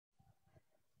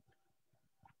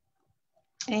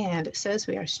And it says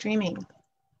we are streaming.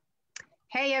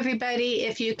 Hey everybody,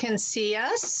 if you can see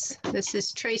us, this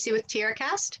is Tracy with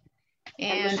TierraCast.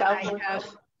 And I have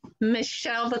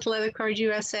Michelle with Leathercord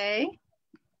USA.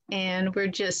 And we're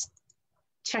just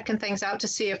checking things out to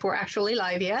see if we're actually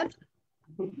live yet.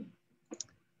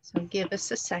 So give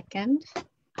us a second.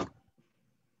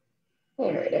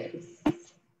 There it is.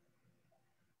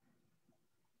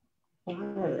 All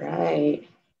right.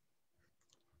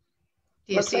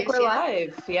 Looks like we're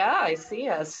live. Yeah, I see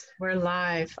us. We're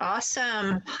live.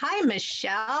 Awesome. Hi,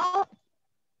 Michelle.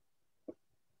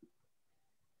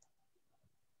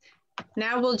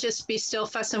 Now we'll just be still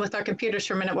fussing with our computers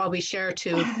for a minute while we share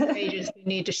two pages we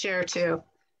need to share to.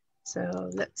 So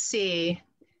let's see.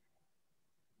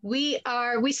 We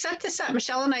set this up,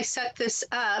 Michelle and I set this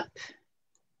up.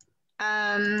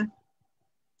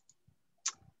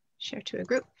 Share to a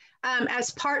group.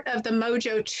 As part of the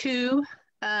Mojo 2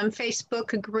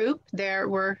 Facebook group, there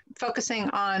we're focusing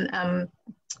on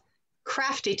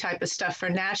crafty type of stuff for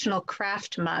National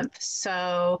Craft Month.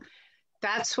 So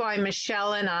that's why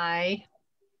Michelle and I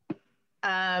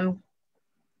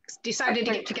decided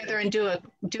to get together and do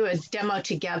a demo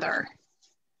together.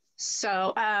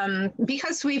 So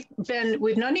because we've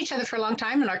known each other for a long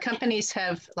time, and our companies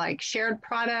have like shared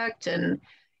product and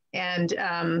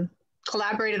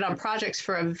collaborated on projects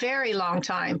for a very long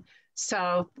time.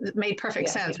 So it made perfect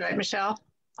sense, right, Michelle?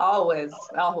 Always.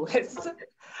 Our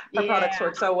products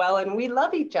work so well, and we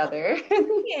love each other.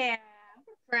 Yeah,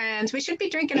 friends. We should be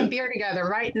drinking a beer together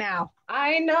right now.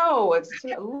 I know, it's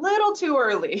a little too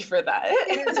early for that.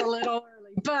 It is a little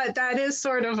early, but that is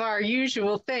sort of our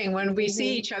usual thing when we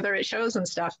see each other at shows and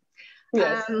stuff.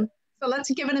 Yes. So let's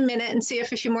give it a minute and see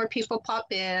if a few more people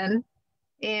pop in.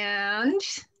 And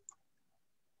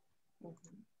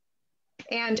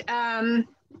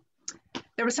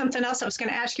there was something else I was going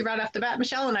to ask you right off the bat,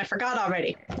 Michelle, and I forgot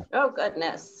already. Oh,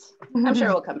 goodness. I'm sure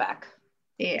we'll come back.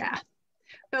 Yeah.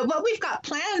 But what we've got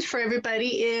planned for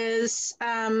everybody is,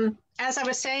 as I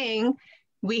was saying,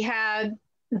 we had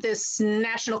this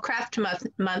National Craft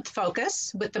Month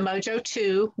focus with the Mojo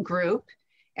 2 group.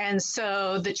 And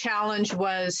so the challenge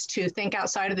was to think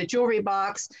outside of the jewelry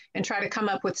box and try to come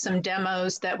up with some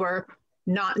demos that were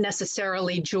not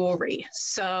necessarily jewelry.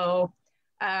 So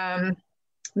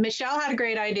Michelle had a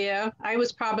great idea. I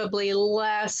was probably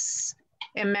less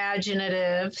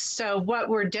imaginative. So what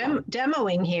we're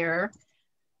demoing here,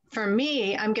 for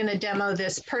me, I'm going to demo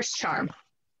this purse charm.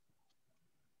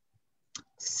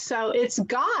 So it's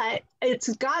got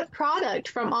product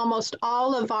from almost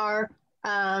all of our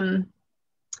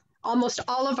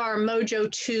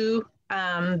Mojo 2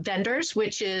 vendors,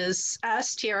 which is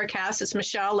us, TierraCast, it's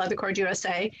Michelle, Leathercord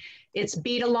USA. It's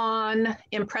Beadalon,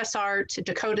 Impress Art,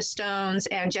 Dakota Stones,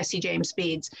 and Jesse James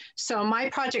Beads. So my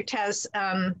project has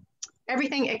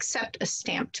everything except a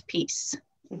stamped piece.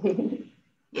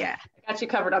 Yeah. I got you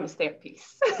covered on the stamp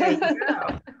piece. There you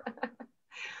go.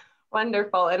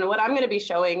 Wonderful. And what I'm going to be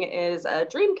showing is a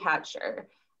dream catcher.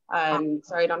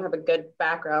 Sorry, I don't have a good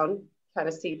background, kind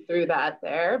of see through that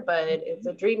there, but it's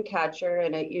a dream catcher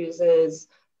and it uses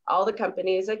all the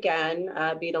companies again,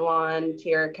 Beadalon,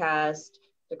 TierraCast,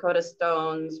 Dakota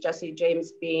Stones, Jesse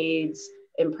James Beads,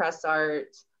 Impress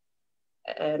Art,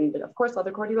 and of course,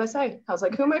 Leathercord USA. I was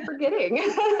like, who am I forgetting?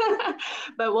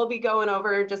 But we'll be going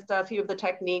over just a few of the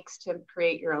techniques to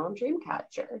create your own dream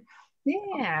catcher.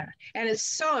 Yeah, and it's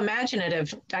so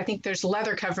imaginative. I think there's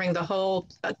leather covering the whole,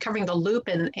 covering the loop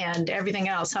and everything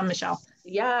else, huh, Michelle?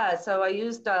 Yeah, so I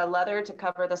used leather to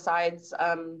cover the sides.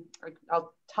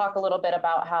 I'll talk a little bit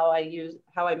about how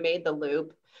I made the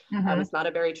loop. It's not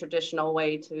a very traditional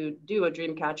way to do a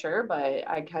dream catcher, but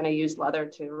I kind of used leather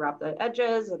to wrap the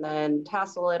edges and then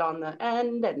tassel it on the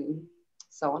end and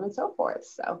so on and so forth.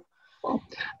 So. Cool.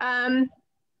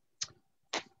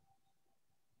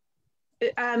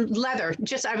 Leather,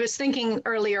 I was thinking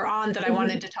earlier on that I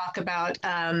wanted to talk about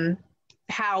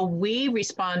how we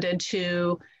responded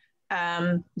to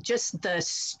just the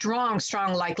strong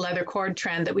like leather cord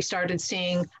trend that we started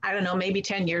seeing, I don't know, maybe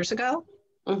 10 years ago.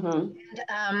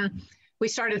 And we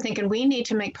started thinking we need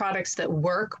to make products that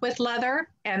work with leather.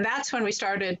 And that's when we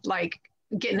started like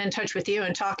getting in touch with you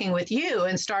and talking with you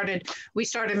and we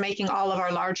started making all of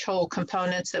our large hole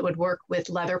components that would work with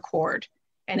leather cord.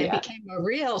 And it became a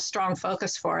real strong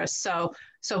focus for us. So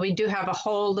we do have a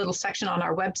whole little section on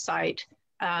our website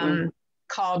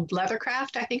called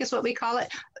Leathercraft, I think is what we call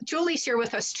it. Julie's here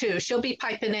with us too. She'll be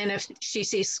piping in if she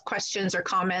sees questions or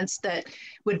comments that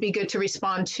would be good to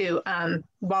respond to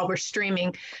while we're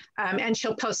streaming. And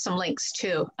she'll post some links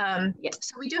too.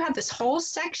 So we do have this whole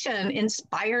section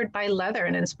inspired by leather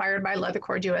and inspired by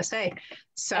Leathercord USA.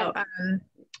 So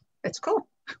it's cool.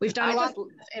 We've done a lot.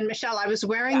 And Michelle, I was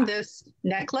wearing this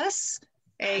necklace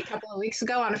a couple of weeks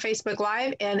ago on a Facebook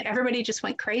Live, and everybody just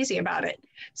went crazy about it.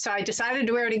 So I decided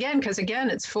to wear it again because, again,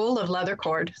 it's full of leather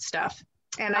cord stuff.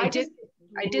 And I did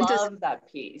love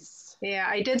that piece. Yeah,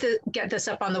 I did get this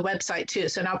up on the website too,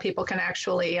 so now people can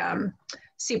actually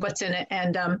see what's in it.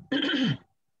 And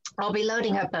I'll be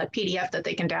loading up a PDF that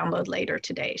they can download later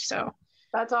today. So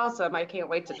that's awesome. I can't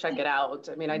wait to check it out.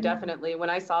 I mean, I definitely, when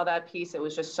I saw that piece, it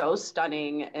was just so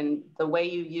stunning. And the way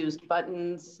you used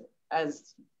buttons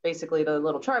as basically the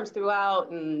little charms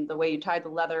throughout, and the way you tied the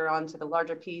leather onto the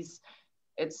larger piece,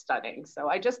 it's stunning. So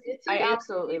I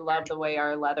absolutely love the way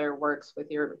our leather works with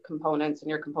your components, and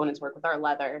your components work with our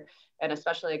leather, and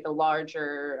especially like the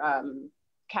larger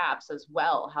caps as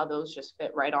well, how those just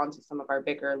fit right onto some of our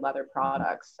bigger leather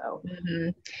products. So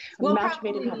we'll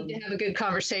probably need to have a good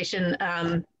conversation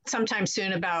sometime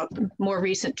soon about more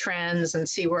recent trends and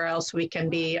see where else we can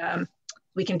be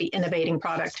innovating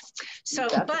product. So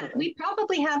but we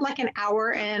probably have like an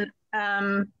hour, and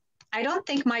I don't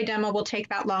think my demo will take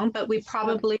that long, but we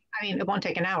probably, I mean, it won't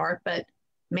take an hour, but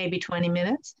maybe 20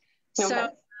 minutes. Okay. So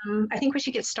I think we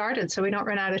should get started so we don't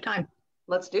run out of time.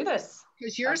 Let's do this.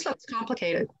 Because yours looks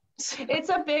complicated. It's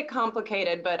a bit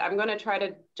complicated, but I'm going to try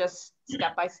to just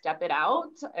step by step it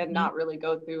out and not really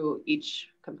go through each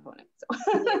component. So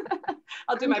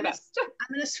I'll do my best.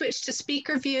 I'm going to switch to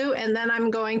speaker view, and then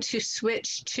I'm going to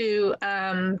switch to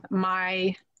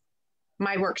my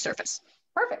work surface.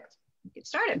 Perfect. Get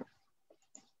started.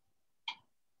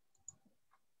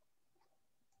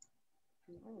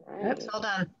 All right. Oops, hold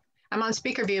on. I'm on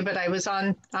speaker view, but I was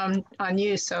on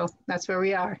you, so that's where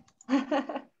we are.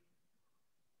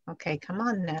 Okay, come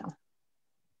on now.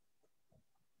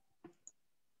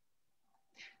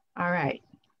 All right.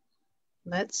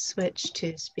 Let's switch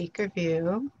to speaker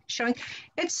view. Showing,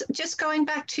 it's just going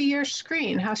back to your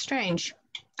screen. How strange.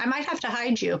 I might have to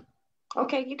hide you.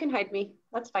 Okay, you can hide me.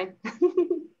 That's fine.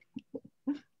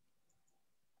 Come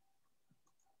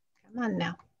on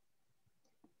now.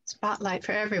 Spotlight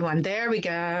for everyone. There we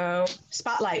go.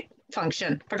 Spotlight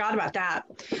function. Forgot about that.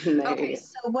 Nice. Okay,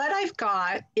 so what I've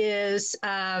got is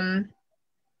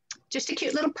just a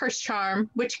cute little purse charm,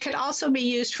 which could also be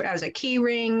used as a key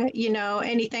ring, you know,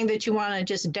 anything that you want to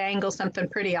just dangle something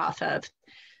pretty off of.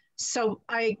 So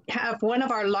I have one of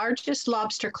our largest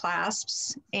lobster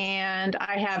clasps, and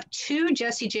I have 2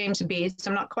 Jesse James beads.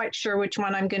 I'm not quite sure which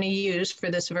one I'm going to use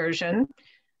for this version.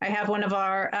 I have one of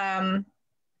our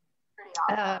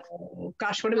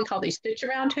gosh, what do we call these? Stitch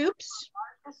around hoops?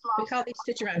 We call these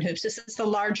stitch around hoops. This is the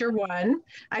larger one.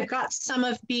 I've got some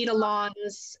of Bead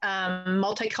Along's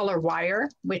multicolor wire,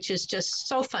 which is just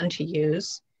so fun to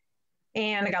use.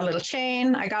 And I got a little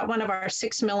chain. I got one of our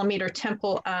 6mm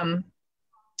temple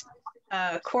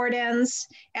cord ends.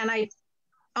 And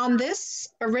on this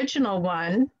original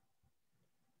one,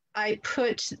 I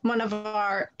put one of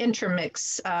our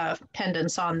intermix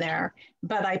pendants on there,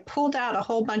 but I pulled out a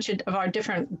whole bunch of our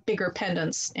different bigger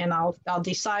pendants, and I'll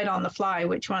decide on the fly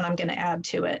which one I'm going to add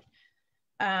to it.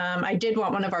 I did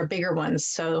want one of our bigger ones,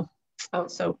 so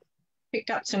picked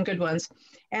up some good ones.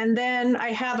 And then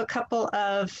I have a couple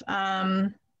of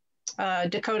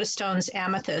Dakota Stone's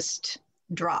amethyst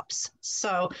drops.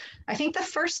 So I think the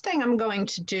first thing I'm going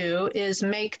to do is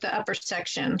make the upper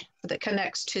section that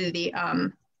connects to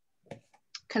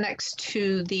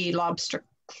the lobster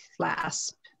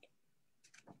clasp.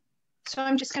 So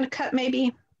I'm just going to cut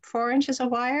maybe 4 inches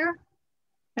of wire.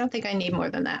 I don't think I need more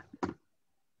than that.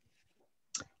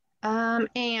 And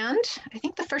I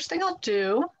think the first thing I'll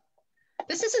do,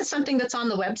 this isn't something that's on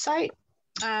the website.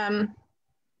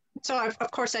 So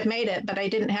of course I've made it, but I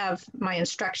didn't have my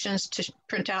instructions to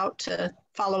print out to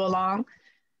follow along.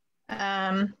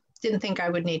 Didn't think I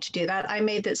would need to do that. I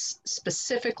made this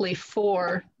specifically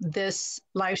for this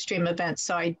live stream event.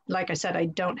 So like I said, I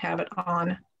don't have it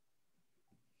on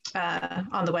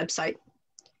the website.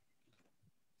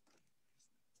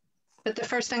 But the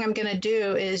first thing I'm going to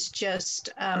do is just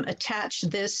attach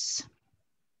this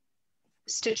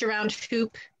stitch around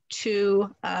hoop to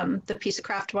the piece of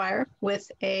craft wire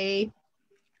with a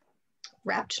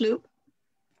wrapped loop.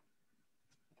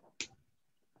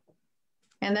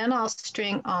 And then I'll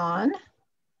string on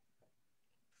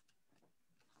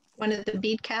one of the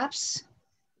bead caps.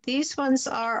 These ones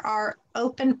are our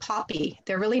open poppy.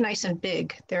 They're really nice and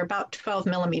big. They're about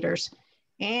 12mm.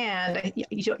 And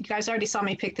you guys already saw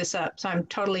me pick this up, so I'm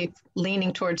totally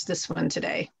leaning towards this one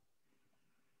today.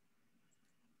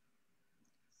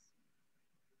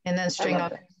 And then string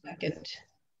on the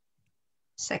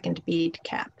second bead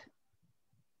cap.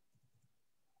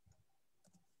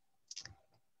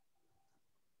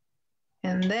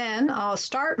 And then I'll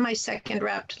start my second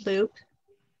wrapped loop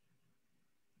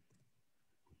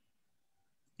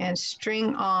and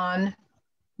string on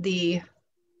the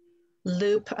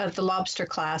loop of the lobster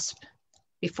clasp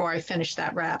before I finish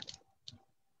that wrap.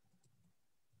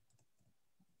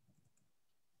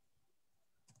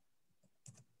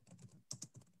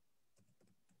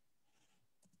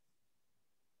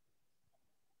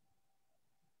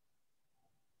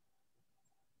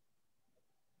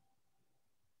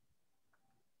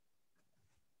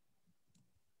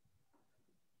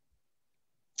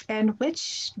 And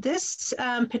this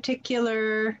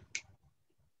particular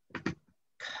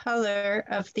color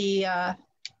of the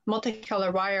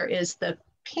multicolor wire is the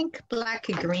pink, black,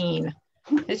 green.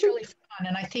 It's really fun,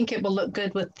 and I think it will look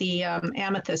good with the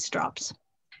amethyst drops.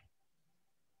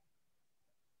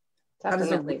 That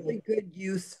is a really good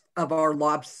use of our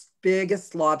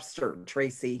biggest lobster,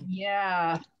 Tracy.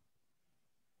 Yeah.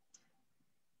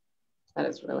 That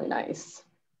is really nice.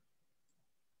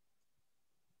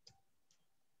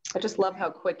 I just love how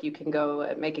quick you can go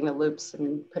at making the loops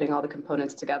and putting all the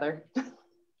components together.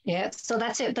 Yeah, so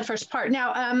that's it, the first part.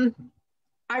 Now,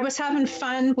 I was having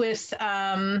fun with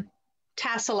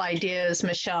tassel ideas,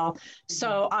 Michelle.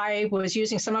 So I was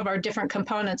using some of our different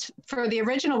components. For the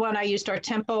original one, I used our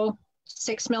Tempo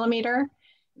 6mm,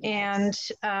 and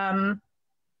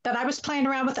that I was playing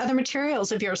around with other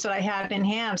materials of yours that I had in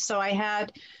hand. So I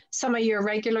had some of your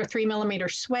regular 3mm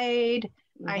suede.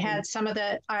 I had some of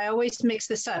I always mix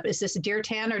this up. Is this deer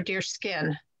tan or deer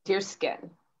skin? Deer skin.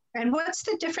 And what's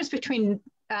the difference between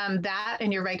that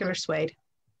and your regular suede?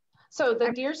 So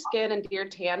the deer skin and deer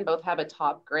tan both have a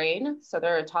top grain. So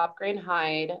they're a top grain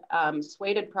hide.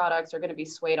 Sueded products are going to be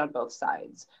suede on both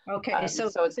sides. Okay. So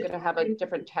it's going to have a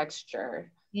different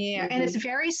texture. Yeah. And it's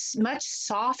very much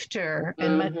softer.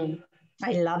 And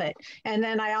I love it. And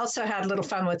then I also had a little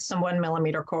fun with some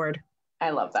 1mm cord.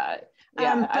 I love that.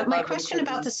 Yeah. But my question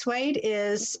about the suede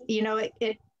is, you know,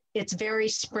 it's very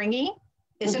springy.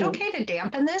 Is it okay to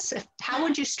dampen this? How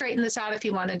would you straighten this out if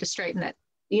you wanted to straighten it?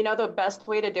 You know, the best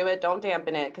way to do it, don't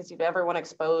dampen it, because you never want to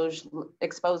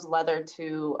expose leather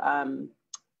to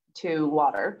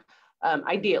water.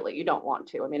 Ideally, you don't want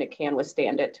to. I mean, it can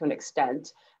withstand it to an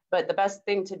extent, but the best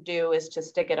thing to do is to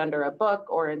stick it under a book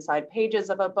or inside pages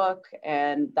of a book,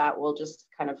 and that will just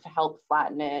kind of help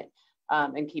flatten it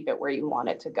and keep it where you want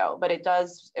it to go. But it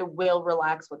will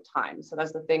relax with time. So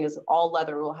that's the thing, is all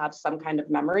leather will have some kind of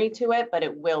memory to it, but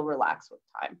it will relax with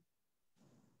time.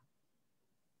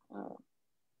 Oh.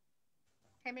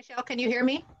 Hey, Michelle, can you hear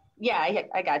me? Yeah,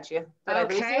 I got you.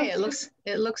 Okay,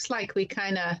 it looks like we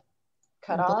kind of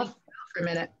cut off for a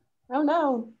minute. Oh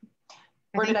no.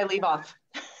 Where did I leave off?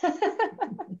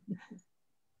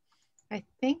 I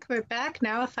think we're back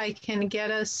now. If I can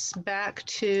get us back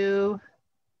to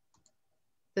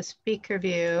the speaker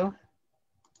view.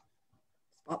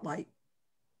 Spotlight.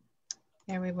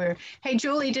 There we were. Hey,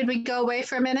 Julie, did we go away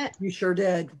for a minute? You sure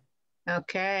did.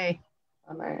 Okay.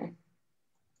 Bummer.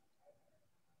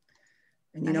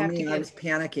 And you know me, I was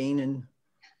panicking, and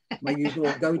my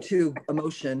usual go-to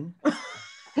emotion.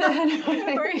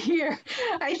 We're here.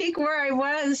 I think where I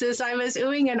was is I was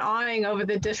oohing and awing over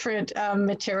the different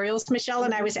materials, Michelle,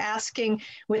 and I was asking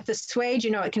with the suede,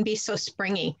 you know, it can be so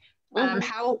springy.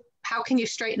 How can you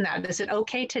straighten that? Is it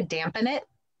okay to dampen it?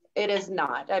 It is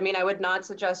not. I mean, I would not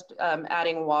suggest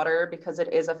adding water, because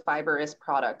it is a fibrous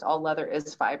product. All leather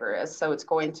is fibrous, so it's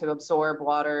going to absorb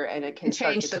water, and it can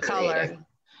change the color.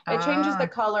 It changes the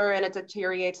color, and it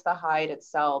deteriorates the hide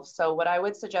itself. So what I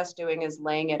would suggest doing is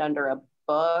laying it under a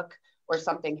book or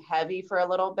something heavy for a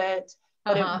little bit,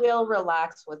 but it will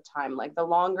relax with time. Like the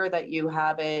longer that you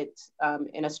have it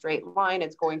in a straight line,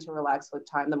 it's going to relax with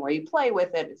time. The more you play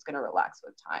with it, it's going to relax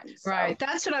with time. So. Right.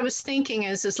 That's what I was thinking,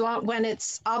 is as long when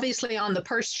it's obviously on the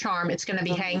purse charm, it's going to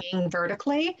be hanging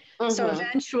vertically. So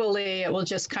eventually it will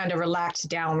just kind of relax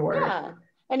downward. Yeah.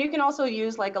 And you can also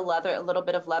use like a little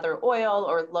bit of leather oil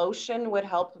or lotion would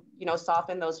help, you know,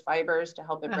 soften those fibers to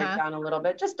help it break down a little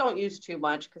bit. Just don't use too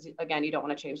much, because again, you don't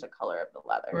want to change the color of the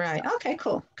leather. Right. So. Okay,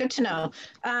 cool. Good to know.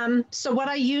 So what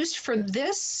I used for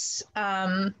this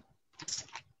tassel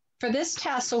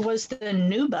was the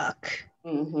nubuck.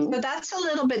 So that's a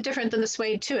little bit different than the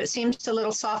suede too. It seems a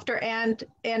little softer, and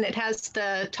it has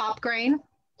the top grain.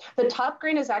 The top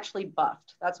grain is actually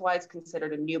buffed. That's why it's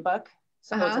considered a nubuck.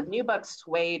 So it's a nubuck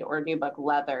suede or nubuck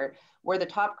leather, where the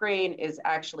top grain is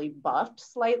actually buffed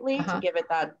slightly to give it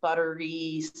that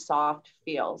buttery, soft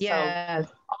feel. Yeah.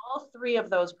 So all three of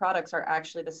those products are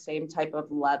actually the same type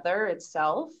of leather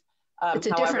itself. It's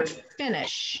a different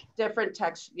finish. Different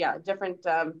texture, yeah, different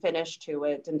finish to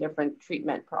it, and different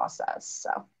treatment process. So.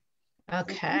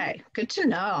 Okay, good to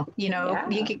know. You know, Yeah.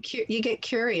 you get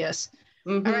curious.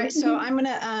 Mm-hmm. All right, so I'm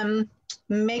gonna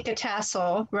make a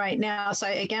tassel right now. So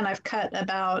I've cut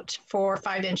about 4 or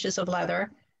 5 inches of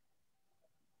leather,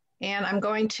 and I'm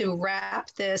going to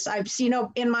wrap this.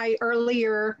 In my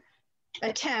earlier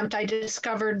attempt, I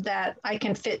discovered that I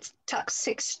can tuck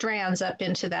 6 strands up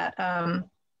into that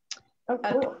Oh, cool.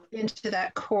 up into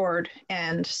that cord,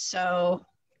 and so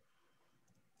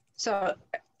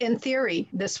in theory,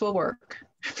 this will work.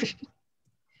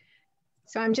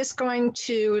 So I'm just going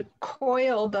to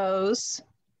coil those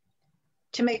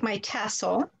to make my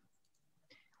tassel,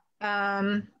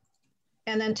 and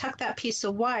then tuck that piece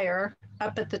of wire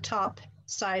up at the top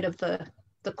side of the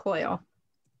coil.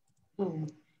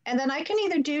 Mm. And then I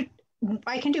can do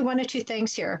one of two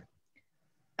things here.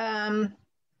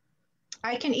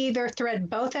 I can either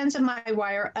thread both ends of my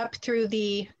wire up through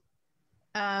the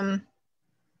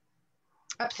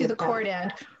cord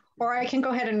end, or I can go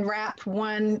ahead and wrap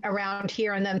one around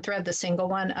here and then thread the single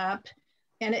one up.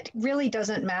 And it really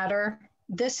doesn't matter.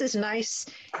 This is nice.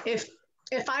 If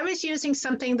I was using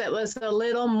something that was a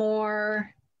little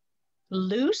more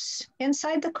loose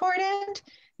inside the cord end,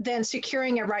 then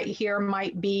securing it right here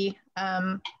might be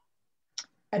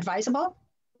advisable.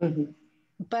 Mm-hmm.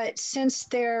 But since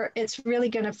it's really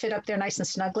going to fit up there nice and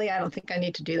snugly, I don't think I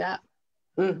need to do that.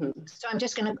 Mm-hmm. So I'm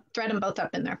just going to thread them both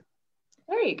up in there.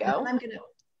 There you go. And I'm going to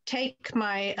take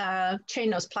my chain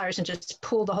nose pliers and just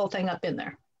pull the whole thing up in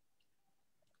there.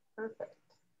 Perfect.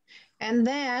 And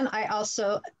then I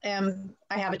also I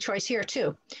have a choice here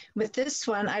too. With this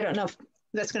one, I don't know if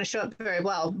that's going to show up very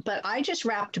well, but I just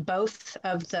wrapped both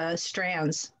of the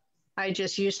strands. I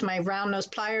just used my round nose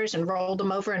pliers and rolled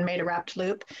them over and made a wrapped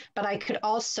loop. But I could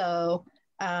also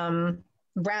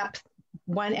wrap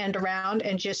one end around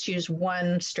and just use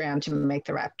one strand to make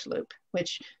the wrapped loop,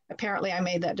 which apparently I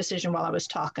made that decision while I was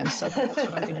talking. So that's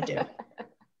what I'm going to do.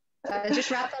 I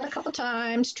just wrap that a couple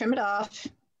times, trim it off.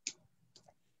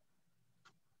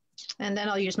 And then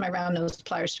I'll use my round nose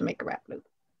pliers to make a wrap loop.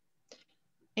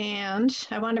 And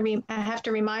I have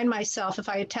to remind myself if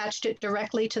I attached it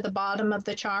directly to the bottom of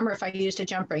the charm or if I used a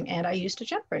jump ring, and I used a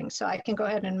jump ring. So I can go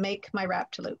ahead and make my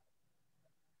wrapped loop.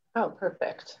 Oh,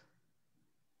 perfect.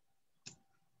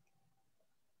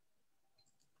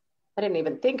 I didn't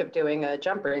even think of doing a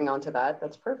jump ring onto that.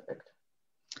 That's perfect.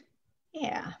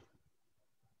 Yeah.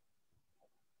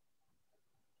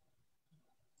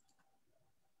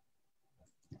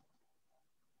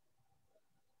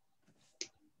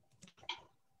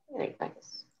 Very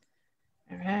nice.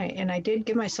 All right. And I did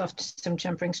give myself some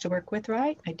jump rings to work with,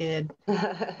 right? I did.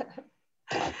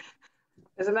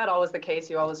 Isn't that always the case?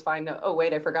 You always find, oh,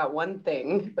 wait, I forgot one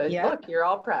thing. But yep. Look, you're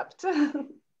all prepped.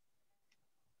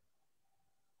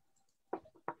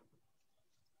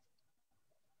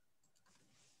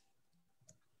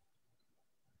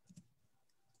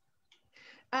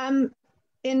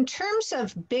 In terms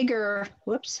of bigger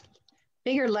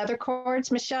leather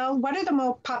cords, Michelle, what are the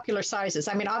most popular sizes?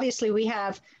 I mean, obviously we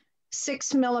have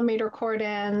 6 millimeter cord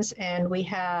ends and we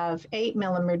have 8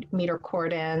 millimeter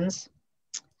cord ends.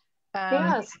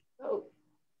 Yes. Oh,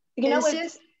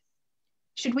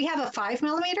 should we have a 5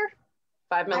 millimeter?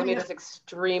 5 millimeter is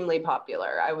extremely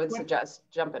popular. I would suggest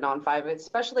jumping on 5,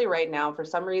 especially right now. For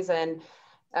some reason,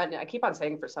 and I keep on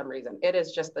saying for some reason, it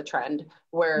is just the trend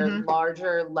where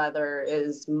larger leather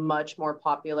is much more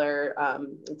popular.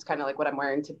 It's kind of like what I'm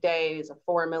wearing today is a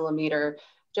 4 millimeter.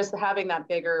 Just having that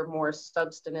bigger, more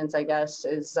substance, I guess,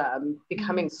 is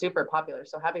becoming super popular.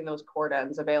 So having those cord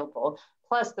ends available.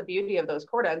 Plus the beauty of those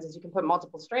cord ends is you can put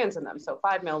multiple strands in them. So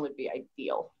 5 mil would be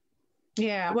ideal.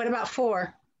 Yeah. What about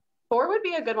 4? 4 would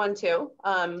be a good one too.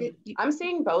 I'm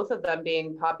seeing both of them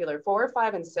being popular. 4,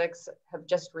 5, and 6 have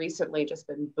just recently just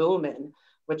been booming,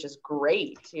 which is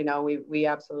great. You know, we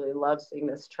absolutely love seeing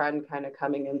this trend kind of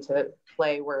coming into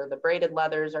play where the braided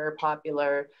leathers are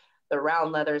popular, the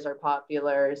round leathers are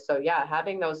popular. So yeah,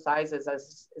 having those sizes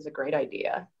is a great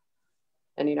idea.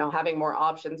 And, you know, having more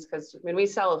options, because I mean, we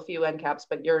sell a few end caps,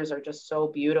 but yours are just so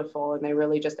beautiful and they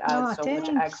really just add much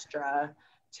extra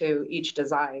to each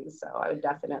design. So I would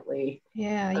definitely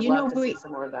love to see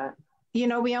some more of that. You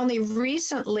know, we only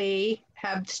recently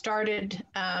have started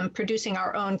producing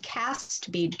our own cast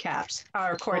bead caps,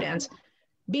 our cord ends.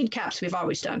 Bead caps we've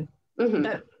always done.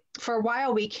 But for a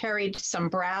while we carried some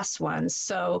brass ones.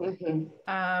 So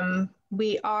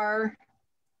we are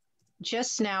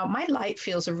just now, my light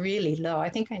feels really low. I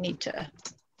think I need to,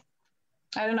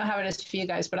 I don't know how it is for you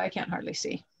guys, but I can't hardly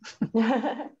see.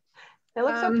 It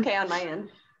looks okay on my end.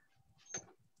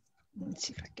 Let's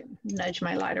see if I can nudge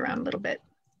my light around a little bit.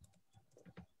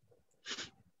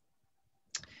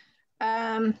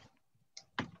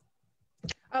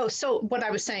 Oh, so what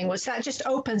I was saying was that just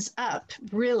opens up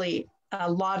really a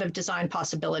lot of design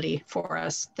possibility for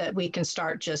us that we can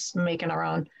start just making our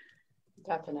own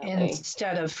Definitely.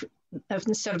 instead of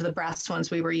the brass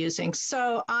ones we were using.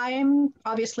 So I'm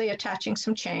obviously attaching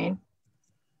some chain.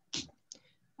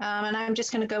 And I'm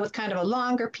just going to go with kind of a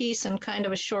longer piece and kind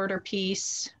of a shorter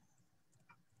piece.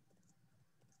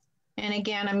 And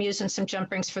again, I'm using some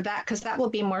jump rings for that because that will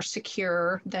be more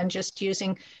secure than just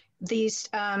using these.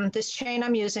 This chain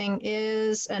I'm using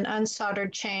is an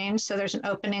unsoldered chain. So there's an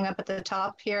opening up at the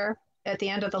top here at the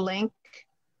end of the link,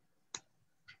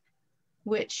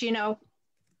 which, you know,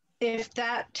 if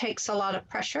that takes a lot of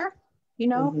pressure, you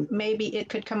know, maybe it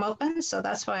could come open. So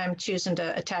that's why I'm choosing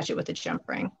to attach it with a jump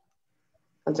ring.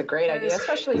 That's a great idea,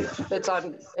 especially if it's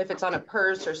on a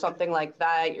purse or something like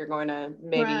that. You're going to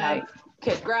maybe have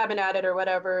kids grabbing at it or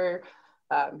whatever.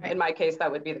 In my case,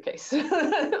 that would be the case.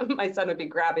 My son would be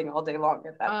grabbing all day long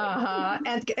at that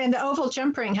thing. And the oval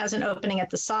jump ring has an opening at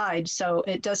the side, so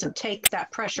it doesn't take that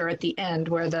pressure at the end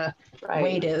where the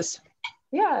weight is.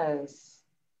 Yes.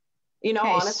 You know,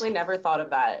 honestly, never thought of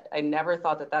that. I never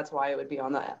thought that that's why it would be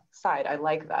on the side. I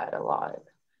like that a lot.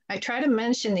 I try to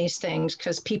mention these things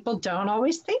because people don't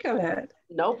always think of it.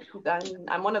 Nope.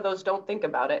 I'm one of those don't think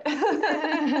about it.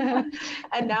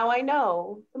 And now I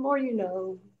know. The more you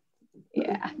know.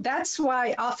 Yeah, that's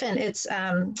why often it's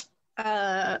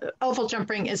oval jump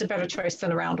ring is a better choice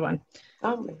than a round one.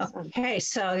 Oh, okay,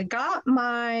 so I got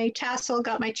my tassel,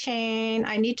 got my chain.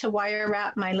 I need to wire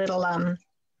wrap my little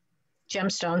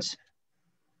gemstones.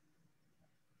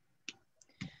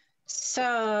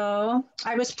 So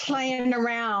I was playing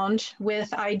around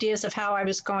with ideas of how I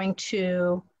was going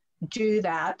to do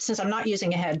that. Since I'm not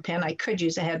using a head pin, I could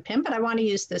use a head pin, but I want to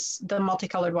use the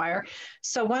multicolored wire.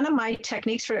 So one of my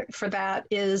techniques for that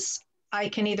is I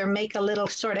can either make a little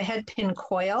sort of head pin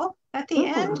coil at the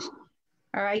end,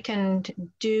 or I can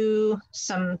do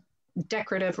some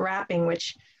decorative wrapping,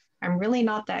 which I'm really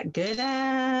not that good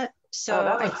at. So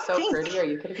that looks so pretty. Are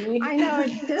you kidding me? I know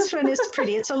this one is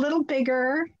pretty. It's a little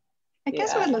bigger. I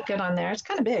guess it would look good on there. It's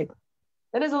kind of big.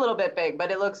 It is a little bit big, but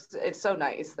it's so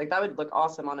nice. Like that would look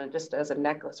awesome on it just as a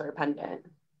necklace or a pendant.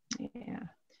 Yeah.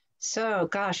 So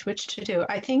gosh, which to do?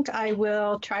 I think I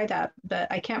will try that,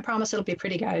 but I can't promise it'll be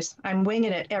pretty, guys. I'm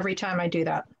winging it every time I do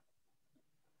that.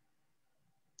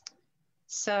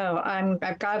 So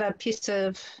I've got a piece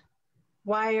of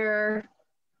wire.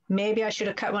 Maybe I should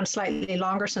have cut one slightly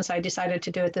longer since I decided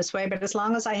to do it this way, but as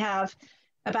long as I have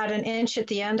about an inch at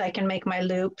the end, I can make my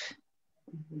loop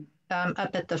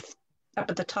up at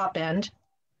the top end.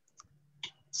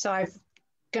 So I'm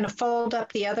going to fold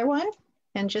up the other one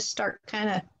and just start kind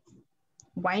of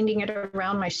winding it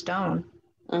around my stone.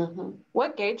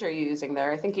 What gauge are you using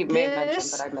there? I think you may have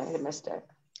mentioned, but I may have missed it.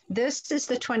 This is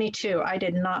the 22. I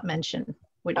did not mention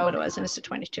what it was, and it's a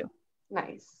 22.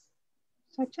 Nice.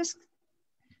 So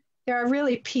there are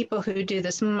really people who do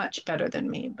this much better than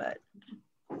me, but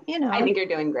you know. I think you're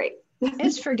doing great.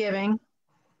 It's forgiving.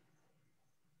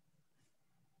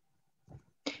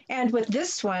 And with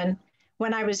this one,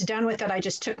 when I was done with it, I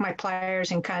just took my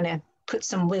pliers and kind of put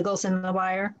some wiggles in the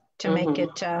wire to make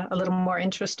it a little more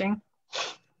interesting.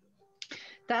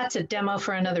 That's a demo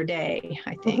for another day,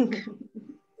 I think.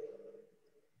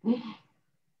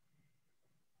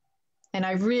 And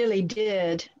I really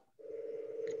did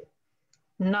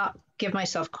not give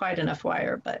myself quite enough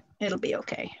wire, but it'll be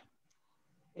okay.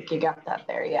 I think you got that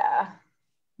there, yeah.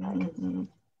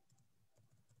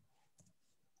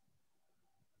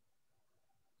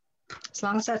 As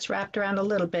long as that's wrapped around a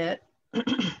little bit,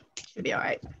 should be all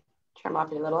right. Trim off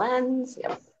your little ends,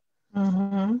 yep.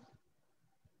 Mm-hmm.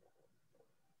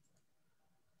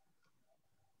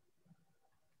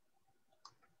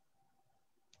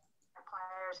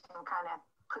 Pliers and kind of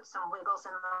put some wiggles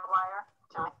in the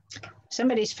wire.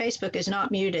 Somebody's Facebook is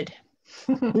not muted.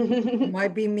 It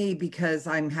might be me because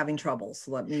I'm having trouble.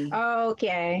 So let me.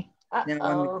 Okay.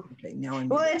 Now I'm.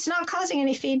 Well, it's not causing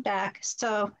any feedback,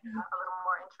 so.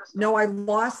 No, I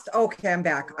lost. Okay, I'm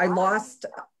back. I lost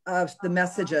the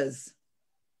messages.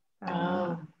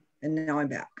 And now I'm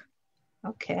back.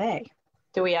 Okay.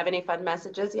 Do we have any fun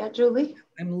messages yet, Julie?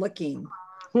 I'm looking.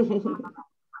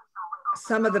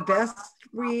 Some of the best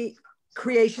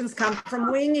creations come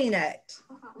from winging it.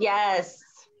 Yes.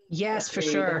 Yes, for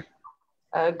sure.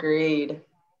 Agreed.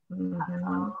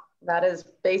 That is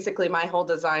basically my whole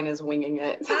design is winging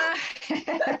it.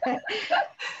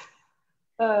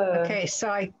 Okay, so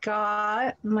I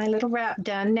got my little wrap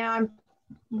done. Now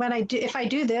if I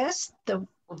do this, the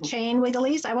chain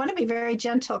wigglies, I want to be very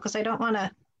gentle because I don't want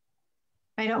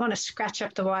to scratch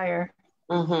up the wire.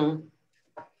 And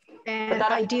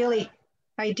ideally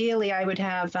ideally I would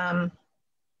have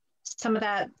some of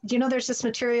that. Do you know there's this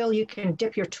material you can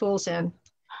dip your tools in?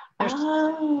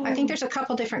 I think there's a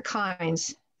couple different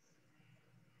kinds.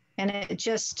 And it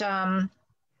just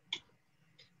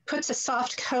puts a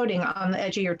soft coating on the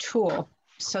edge of your tool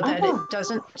so that it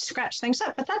doesn't scratch things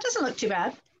up. But that doesn't look too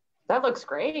bad. That looks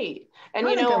great. And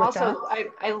you know, also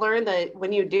I learned that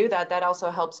when you do that, that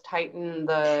also helps tighten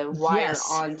the wire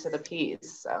onto the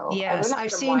piece. So yes,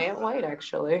 I've seen Wyatt White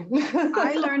actually.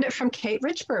 I learned it from Kate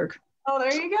Richburg. Oh,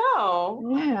 there you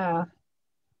go. Yeah.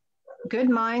 Good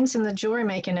minds in the jewelry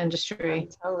making industry. I'm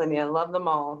telling you, I love them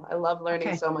all. I love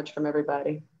learning so much from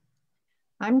everybody.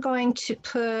 I'm going to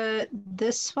put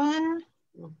this one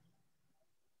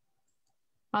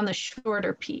on the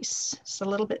shorter piece. It's a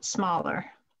little bit smaller.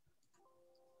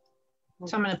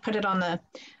 So I'm going to put it on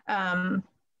the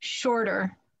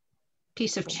shorter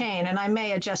piece of chain, and I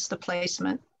may adjust the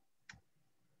placement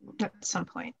at some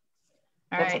point.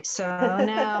 All right, so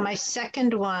now my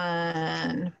second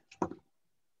one.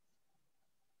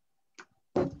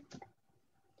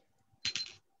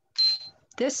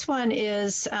 This one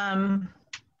is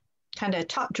kind of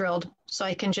top drilled, so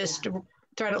I can just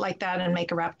thread it like that and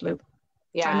make a wrapped loop.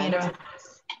 Yeah. I mean a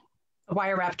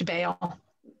wire wrapped bail.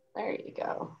 There you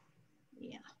go.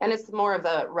 Yeah. And it's more of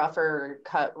the rougher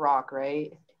cut rock,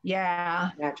 right?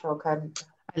 Yeah. Natural cut.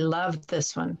 I love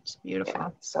this one. It's beautiful. Yeah,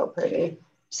 so pretty.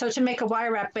 So to make a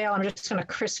wire wrap bail, I'm just going to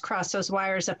crisscross those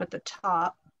wires up at the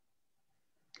top.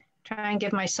 Try and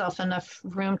give myself enough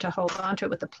room to hold onto it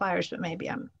with the pliers, but maybe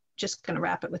I'm just going to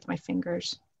wrap it with my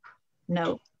fingers.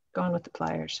 No, going with the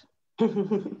pliers.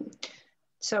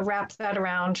 So wrap that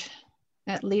around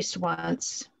at least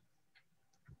once.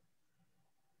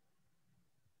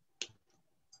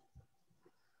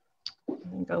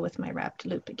 And go with my wrapped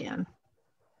loop again.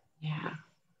 Yeah.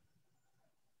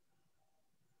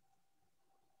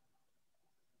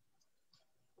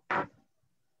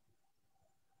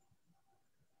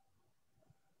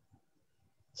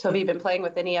 So have you been playing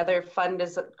with any other fun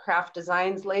craft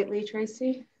designs lately,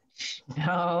 Tracy?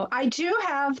 No, I do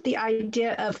have the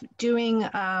idea of doing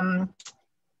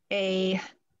a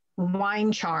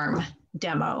wine charm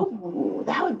demo. Ooh,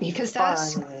 that would be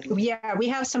fun. We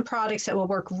have some products that will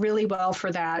work really well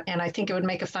for that, and I think it would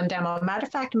make a fun demo. Matter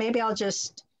of fact, maybe I'll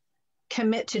just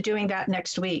commit to doing that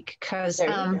next week, because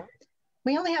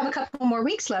we only have a couple more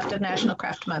weeks left of National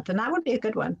Craft Month, and that would be a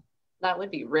good one. That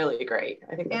would be really great.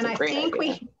 I think that's a great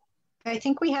idea. I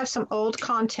think we have some old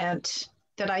content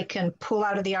that I can pull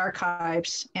out of the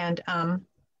archives and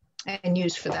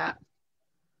use for that.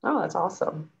 Oh, that's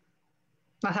awesome.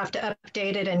 I'll have to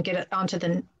update it and get it onto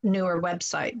the newer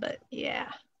website, but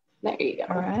yeah. There you go.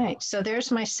 All right, so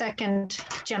there's my second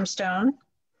gemstone.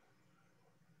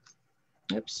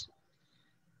 Oops.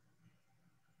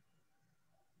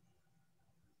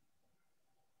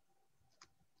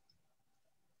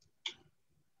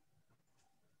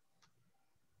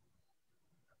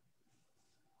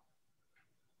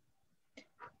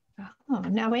 Oh,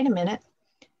 now wait a minute.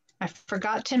 I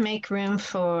forgot to make room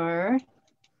for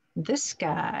this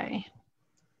guy.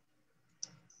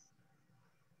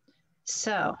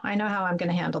 So I know how I'm going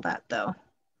to handle that though.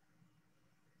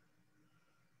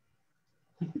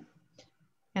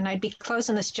 And I'd be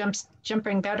closing this jump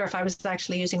ring better if I was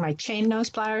actually using my chain nose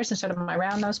pliers instead of my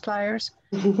round nose pliers.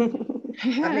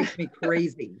 That makes me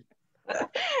crazy.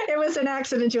 It was an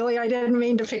accident, Julie. I didn't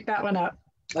mean to pick that one up.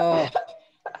 Oh.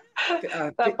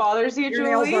 That bothers you,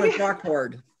 Julie? Nails on a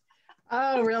chalkboard.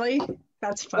 Oh, really?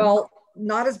 That's fun. Well,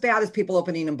 not as bad as people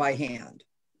opening them by hand.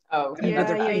 Oh,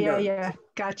 yeah.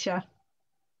 Gotcha.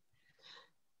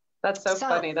 That's so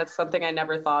funny. That's something I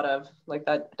never thought of. Like,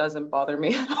 that doesn't bother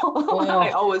me at all. Oh. I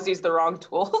always use the wrong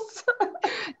tools.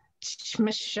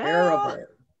 Michelle. Terrible.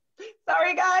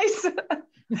 Sorry, guys.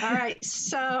 All right.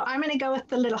 So I'm going to go with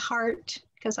the little heart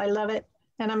because I love it.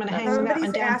 And I'm going to hang that one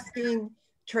Somebody's down. asking,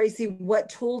 Tracy, what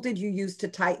tool did you use to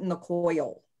tighten the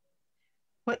coil?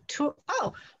 What tool?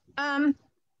 Oh,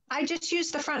 I just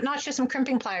used the front notch of some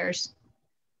crimping pliers.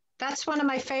 That's one of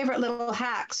my favorite little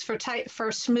hacks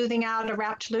for smoothing out a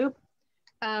wrapped loop.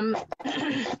 And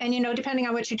depending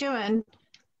on what you're doing,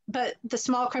 but the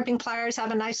small crimping pliers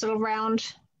have a nice little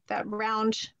round.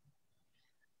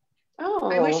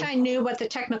 Oh. I wish I knew what the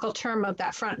technical term of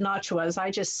that front notch was. I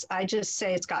just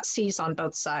say it's got C's on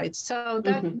both sides. So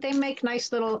that they make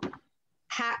nice little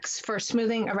hacks for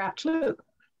smoothing a wrapped loop.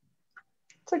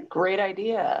 It's a great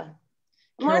idea.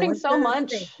 I'm learning so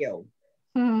much. Thank you.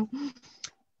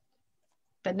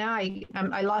 But now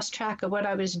I lost track of what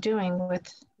I was doing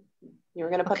with. You were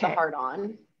going to put the heart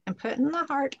on. I'm putting the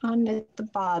heart on at the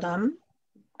bottom.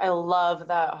 I love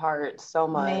that heart so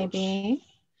much. Maybe.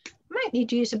 Might need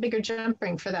to use a bigger jump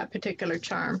ring for that particular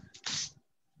charm.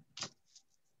 I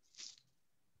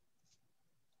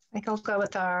think I'll go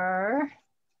with our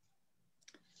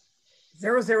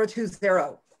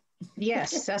 0020.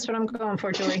 Yes, that's what I'm going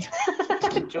for, Julie.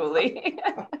 Julie.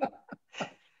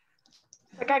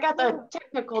 Like I got the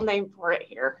technical name for it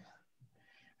here.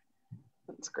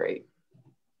 That's great.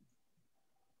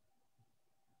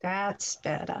 That's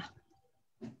better.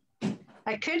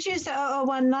 I could use the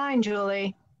 0019,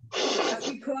 Julie. Yes,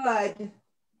 you could.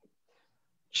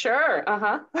 Sure.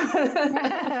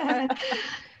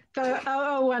 The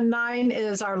 0019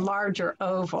 is our larger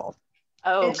oval.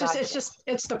 Oh, It's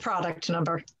it's the product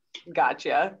number.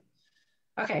 Gotcha.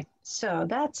 Okay, so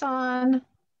that's on.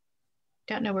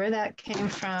 Don't know where that came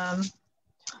from.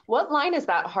 What line is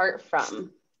that heart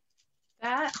from?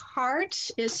 That heart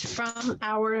is from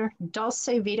our Dulce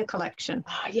Vita collection.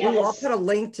 Oh, yes. Ooh, I'll put a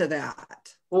link to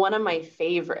that. One of my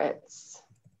favorites.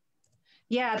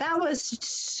 Yeah, that was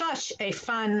such a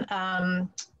fun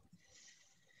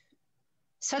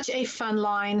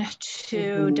line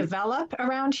to develop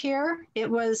around here. It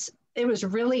was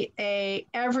really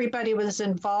everybody was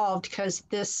involved because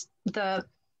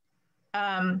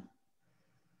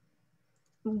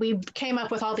we came up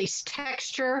with all these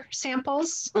texture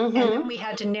samples and then we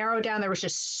had to narrow down. There was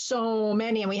just so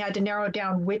many and we had to narrow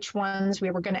down which ones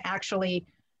we were going to actually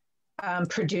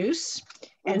produce.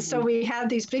 And so we had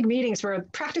these big meetings where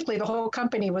practically the whole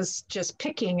company was just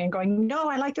picking and going, no,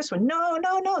 I like this one. No,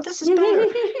 this is better.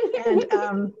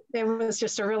 And it was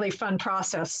just a really fun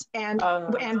process. And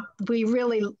we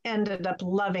really ended up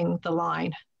loving the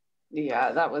line.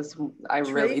 Yeah, I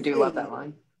really do love that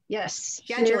line. Yes.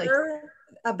 Yeah, share Julie.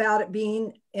 About it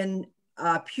being in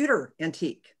pewter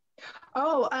antique.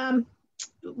 Oh,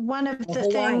 one of the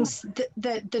things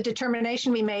that the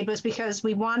determination we made was because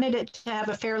we wanted it to have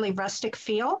a fairly rustic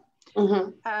feel.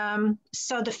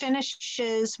 So the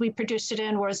finishes we produced it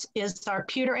in is our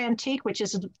pewter antique, which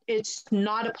it's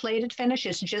not a plated finish.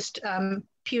 It's just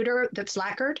pewter that's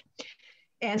lacquered.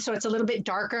 And so it's a little bit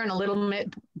darker and a little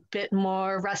bit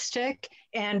more rustic.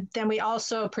 And then we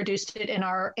also produced it in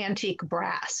our antique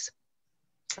brass.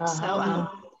 So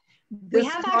this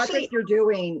project you're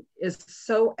doing is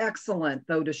so excellent,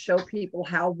 though, to show people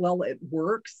how well it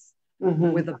works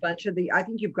with a bunch of I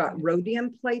think you've got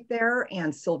rhodium plate there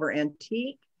and silver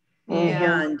antique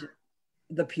and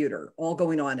the pewter all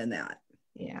going on in that.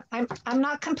 Yeah, I'm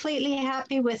not completely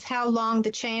happy with how long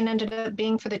the chain ended up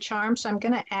being for the charm, so I'm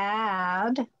going to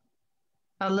add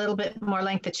a little bit more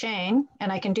length of chain,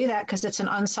 and I can do that because it's an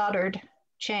unsoldered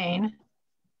chain.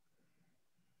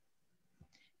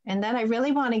 And then I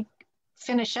really want to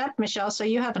finish up, Michelle, so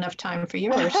you have enough time for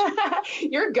yours.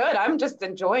 You're good. I'm just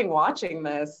enjoying watching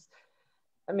this.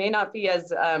 I may not be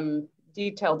as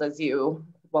detailed as you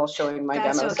while showing my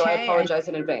demo, so I apologize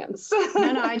in advance.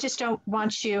 No, I just don't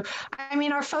want you. I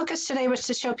mean, our focus today was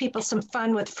to show people some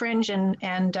fun with Fringe and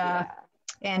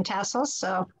Tassels.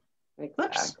 So,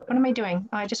 Whoops, what am I doing?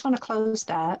 Oh, I just want to close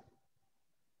that.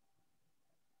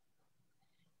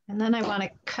 And then I want to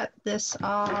cut this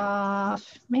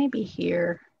off, maybe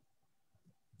here.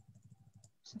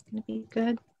 Is that going to be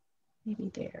good? Maybe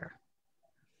there.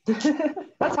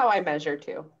 That's how I measure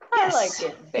too. Yes. I like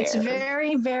it there. It's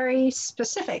very, very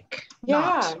specific.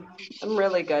 Yeah, I'm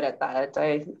really good at that.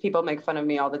 People make fun of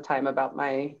me all the time about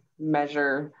my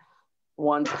measure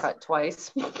once, cut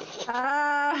twice. No,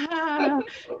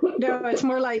 it's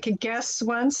more like guess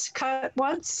once, cut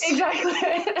once.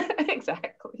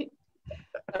 Exactly.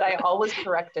 But I always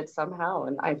correct it somehow,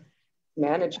 and I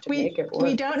managed to make it work.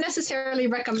 We don't necessarily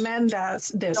recommend this.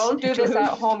 Don't do this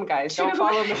at home, guys. Don't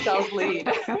follow Michelle's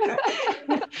lead.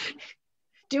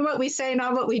 Do what we say,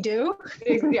 not what we do.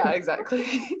 Yeah,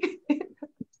 exactly.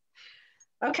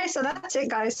 Okay, so that's it,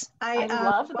 guys. I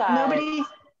love that.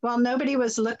 While nobody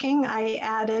was looking, I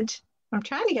added, I'm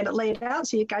trying to get it laid out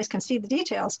so you guys can see the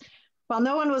details. While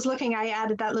no one was looking, I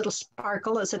added that little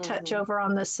sparkle as a touch over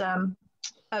on this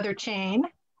other chain.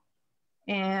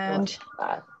 And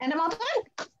I'm all done.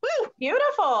 Woo!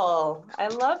 Beautiful. I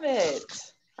love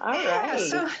it. All right.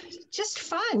 So just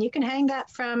fun. You can hang that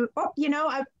from,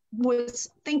 I was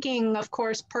thinking, of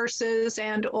course, purses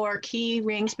and or key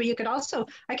rings, but you could also,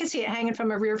 I could see it hanging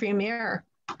from a rear view mirror.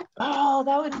 Oh,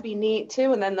 that would be neat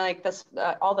too. And then like this,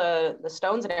 all the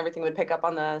stones and everything would pick up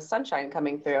on the sunshine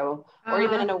coming through, or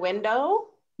even in a window.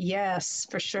 Yes,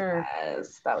 for sure.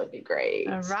 Yes, that would be great.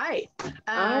 All right.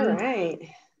 All right.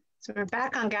 So we're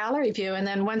back on gallery view, and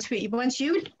then once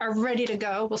you are ready to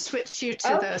go, we'll switch you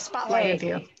to the spotlight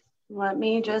view. Let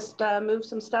me just move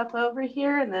some stuff over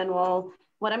here, and then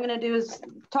what I'm going to do is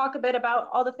talk a bit about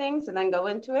all the things and then go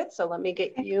into it. So let me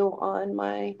get you on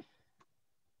my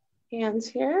hands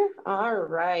here. All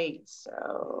right,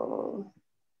 so.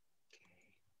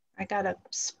 I gotta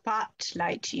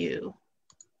spotlight you.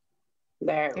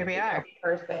 There we are.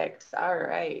 Perfect. All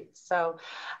right. So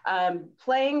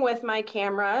playing with my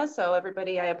camera. So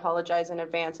everybody, I apologize in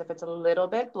advance if it's a little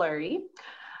bit blurry.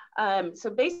 So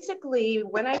basically,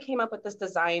 when I came up with this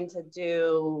design to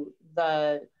do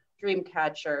the dream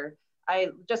catcher, I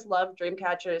just love dream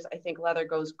catchers. I think leather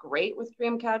goes great with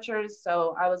dream catchers.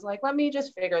 So I was like, let me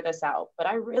just figure this out. But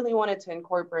I really wanted to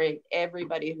incorporate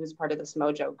everybody who's part of this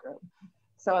Mojo group.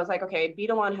 So I was like, okay,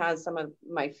 Beat One has some of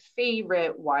my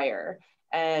favorite wire.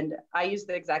 And I used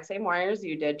the exact same wires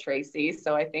you did, Tracy.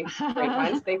 So I think great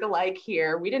minds think alike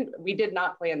here. We did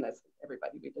not plan this,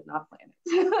 everybody. We did not plan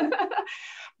it.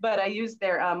 But I used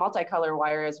their multicolor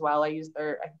wire as well. I used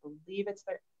their, I believe it's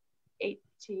their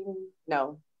 18,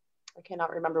 no, I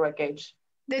cannot remember what gauge.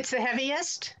 It's the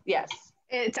heaviest? Yes.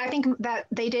 I think that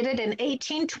they did it in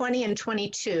 18, 20, and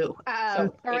 22.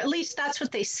 Or at least that's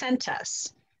what they sent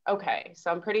us. Okay,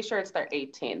 so I'm pretty sure it's their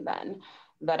 18 then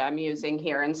that I'm using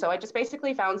here. And so I just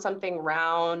basically found something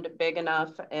round, big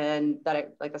enough, and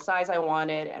that like the size I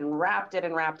wanted, and wrapped it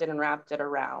and wrapped it and wrapped it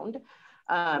around.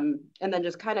 And then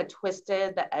just kind of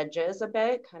twisted the edges a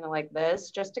bit, kind of like this,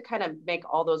 just to kind of make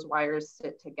all those wires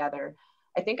sit together.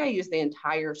 I think I used the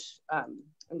entire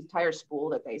spool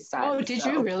that they sent. Oh, did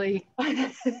you really?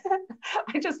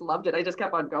 I just loved it. I just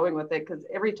kept on going with it because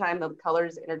every time the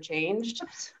colors interchanged,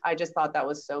 I just thought that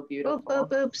was so beautiful. Boop, boop,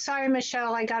 boop. Sorry,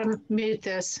 Michelle, I gotta mute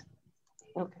this.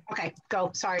 Okay,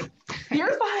 go. Sorry.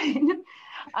 You're fine.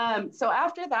 So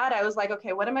after that, I was like,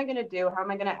 okay, what am I gonna do? How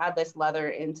am I gonna add this leather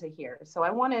into here? So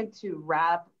I wanted to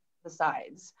wrap the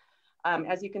sides.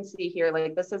 As you can see here,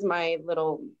 like this is my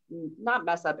little, not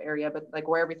mess up area, but like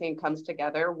where everything comes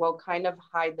together. We'll kind of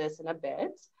hide this in a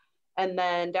bit. And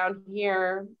then down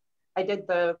here, I did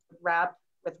the wrap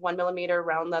with 1 millimeter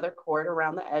round leather cord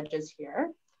around the edges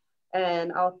here.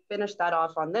 And I'll finish that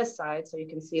off on this side. So you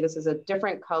can see this is a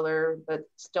different color, but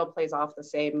still plays off the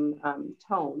same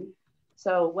tone.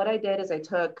 So what I did is I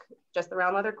took just the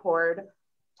round leather cord,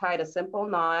 tied a simple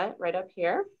knot right up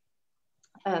here,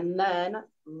 and then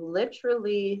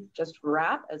literally just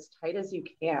wrap as tight as you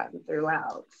can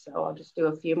throughout. So I'll just do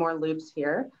a few more loops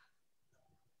here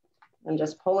and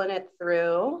just pulling it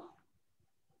through.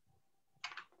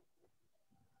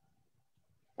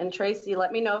 And Tracy,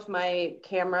 let me know if my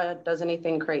camera does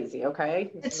anything crazy,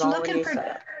 okay? It's looking pretty,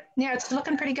 yeah, it's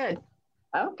looking pretty good.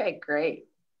 Okay, great.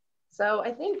 So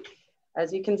I think,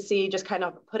 as you can see, just kind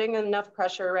of putting enough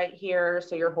pressure right here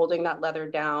so you're holding that leather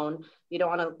down. You don't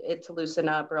want it to loosen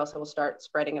up or else it will start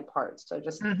spreading apart. So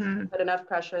just put enough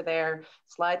pressure there,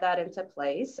 slide that into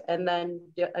place, and then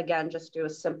again, just do a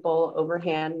simple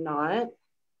overhand knot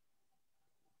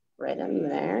right in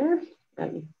there.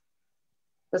 And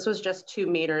this was just 2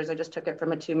 meters. I just took it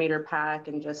from a 2 meter pack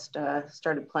and just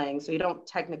started playing. So you don't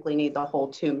technically need the whole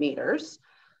 2 meters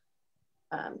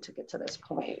to get to this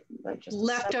point. But just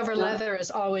leftover leather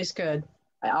is always good.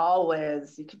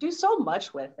 You could do so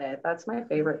much with it. That's my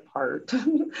favorite part.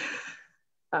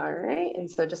 All right, and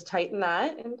so just tighten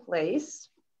that in place.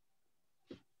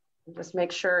 And just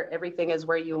make sure everything is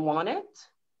where you want it.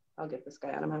 I'll get this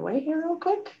guy out of my way here real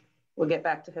quick. We'll get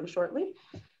back to him shortly.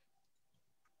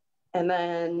 And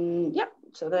then, yep,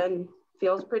 so then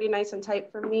feels pretty nice and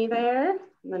tight for me there.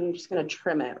 And then I'm just gonna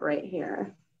trim it right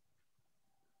here.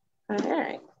 All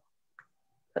right,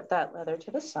 put that leather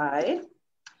to the side.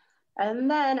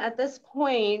 And then at this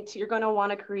point, you're gonna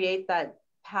wanna create that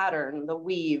pattern, the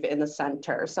weave in the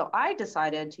center. So I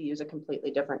decided to use a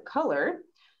completely different color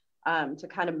to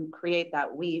kind of create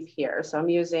that weave here. So I'm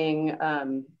using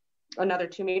another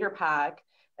 2 meter pack,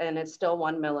 and it's still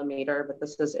 1 millimeter, but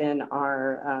this is in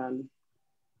our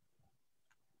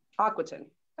Aquatin.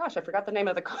 Gosh, I forgot the name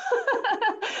of the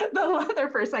leather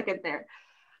for a second there.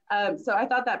 So I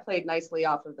thought that played nicely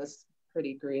off of this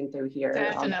pretty green through here.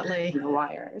 Definitely. On the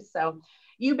wires. So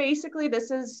you basically, this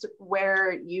is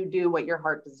where you do what your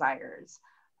heart desires.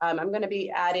 I'm gonna be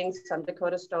adding some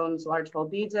Dakota Stones large hole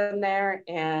beads in there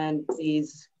and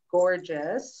these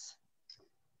gorgeous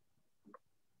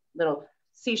little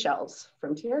seashells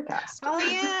from Tier Cast. Oh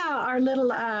yeah, our little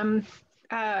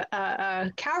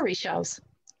cowrie shells.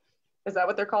 Is that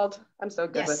what they're called? I'm so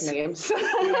good with names.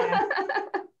 Yeah.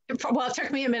 Well, it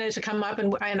took me a minute to come up,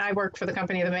 and I work for the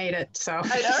company that made it. So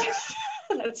I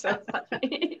know. That's so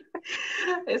funny.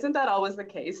 Isn't that always the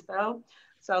case though?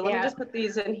 So let me just put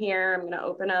these in here. I'm going to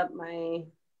open up my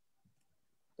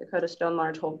Dakota Stone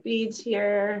large hole beads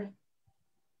here.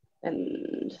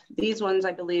 And these ones,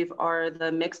 I believe, are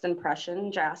the mixed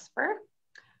impression jasper.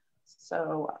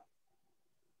 So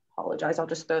apologize. I'll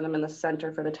just throw them in the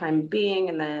center for the time being,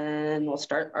 and then we'll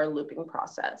start our looping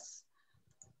process.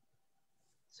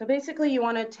 So basically you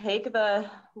want to take the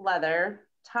leather,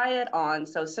 tie it on.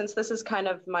 So since this is kind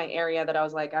of my area that I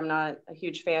was like, I'm not a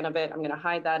huge fan of it, I'm going to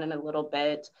hide that in a little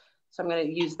bit. So I'm going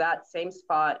to use that same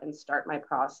spot and start my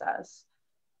process.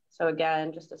 So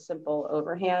again, just a simple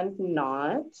overhand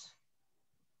knot.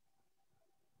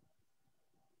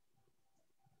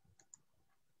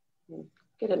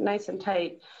 Get it nice and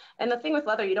tight. And the thing with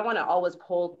leather, you don't want to always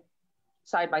pull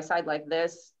side by side like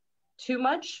this too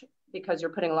much, because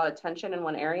you're putting a lot of tension in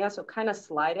one area. So kind of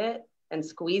slide it and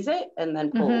squeeze it and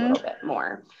then pull a little bit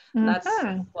more. And that's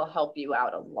will help you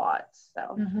out a lot.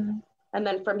 So, and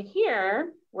then from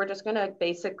here, we're just going to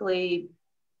basically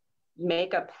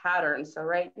make a pattern. So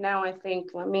right now, I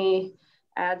think, let me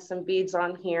add some beads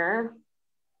on here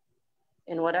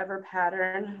in whatever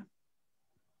pattern.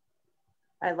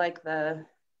 I like the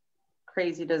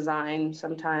crazy design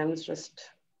sometimes,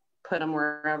 just put them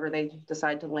wherever they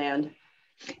decide to land.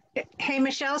 Hey,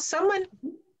 Michelle, someone,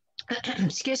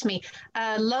 excuse me,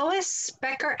 Lois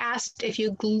Becker asked if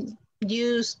you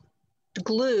use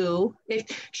glue.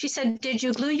 She said, did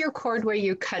you glue your cord where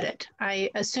you cut it? I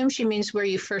assume she means where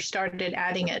you first started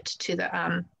adding it to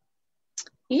the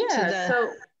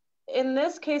so in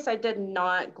this case, I did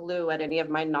not glue at any of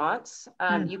my knots.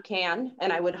 You can,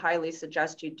 and I would highly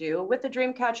suggest you do. With the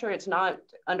Dreamcatcher, it's not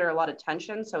under a lot of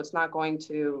tension, so it's not going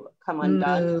to come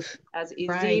undone as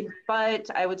easy, but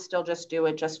I would still just do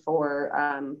it just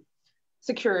for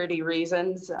security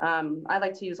reasons. I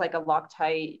like to use like a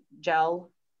Loctite gel,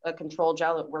 a control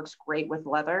gel. It works great with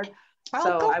leather. Oh,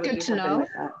 so I would good do to know. Like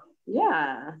that.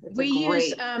 Yeah,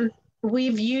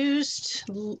 we've used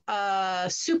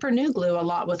super new glue a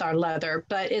lot with our leather,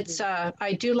 but it's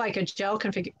I do like a gel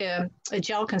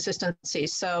consistency.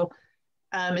 So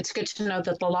it's good to know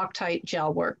that the Loctite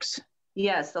gel works.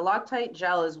 Yes, the Loctite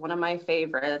gel is one of my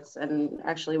favorites, and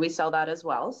actually we sell that as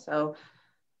well. So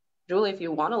Julie, if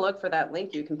you want to look for that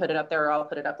link, you can put it up there, or I'll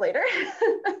put it up later.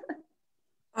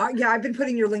 Yeah, I've been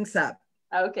putting your links up.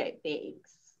 Okay,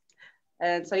 thanks.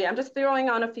 And so yeah, I'm just throwing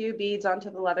on a few beads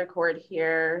onto the leather cord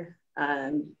here.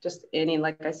 Just any,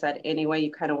 like I said, any way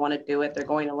you kind of want to do it, they're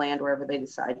going to land wherever they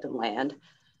decide to land.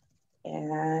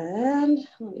 And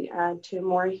let me add 2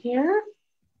 more here.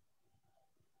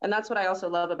 And that's what I also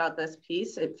love about this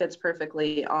piece. It fits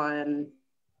perfectly on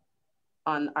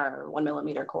our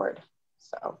 1mm cord.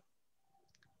 So.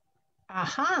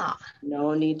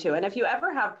 No need to. And if you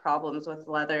ever have problems with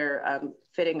leather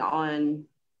fitting onto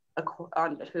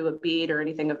a bead or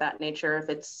anything of that nature, if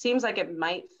it seems like it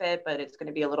might fit, but it's going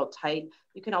to be a little tight,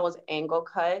 you can always angle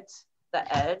cut the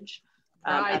edge.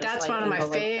 That's one of my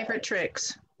favorite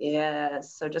tricks.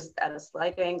 Yes. So just at a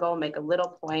slight angle, make a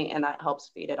little point, and that helps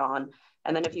feed it on.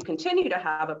 And then if you continue to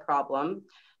have a problem,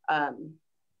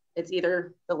 it's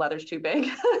either the leather's too big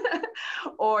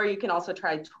or you can also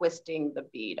try twisting the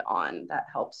bead on. That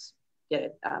helps get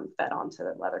it fed onto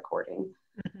the leather cording.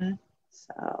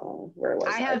 So where was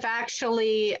I? Have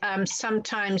actually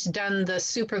sometimes done the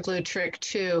super glue trick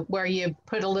too, where you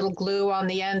put a little glue on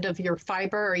the end of your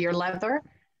fiber or your leather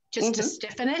just to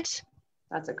stiffen it.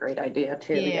 That's a great idea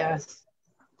too. Yes.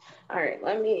 All right,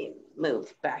 let me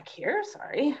move back here.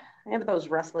 Sorry. I have those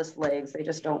restless legs. They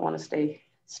just don't want to stay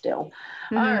still.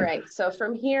 All right, so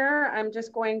from here, I'm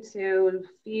just going to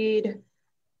feed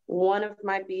one of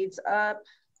my beads up,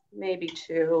 maybe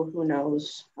 2, who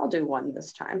knows? I'll do 1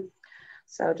 this time.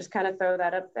 So just kind of throw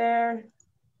that up there.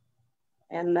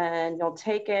 And then you'll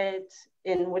take it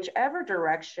in whichever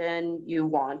direction you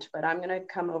want, but I'm gonna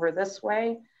come over this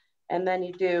way. And then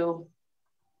you do,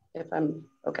 if I'm,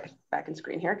 okay, back in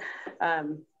screen here.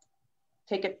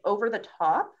 Take it over the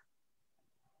top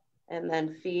and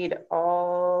then feed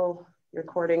all your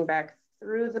cording back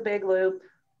through the big loop,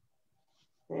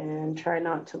 and try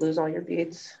not to lose all your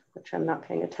beads, which I'm not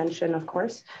paying attention, of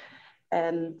course.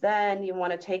 And then you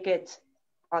want to take it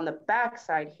on the back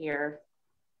side here.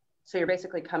 So you're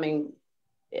basically coming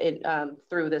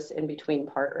through this in-between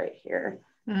part right here.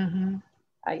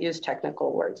 I use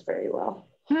technical words very well.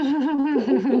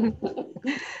 And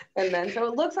then, so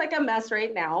it looks like a mess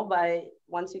right now, but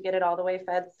once you get it all the way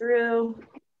fed through,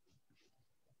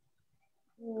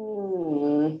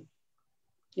 you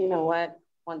know what?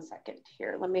 1 second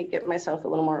here. Let me get myself a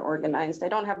little more organized. I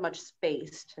don't have much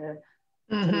space to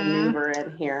maneuver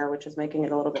in here, which is making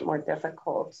it a little bit more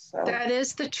difficult. So that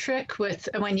is the trick with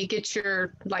when you get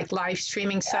your like live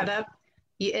streaming setup.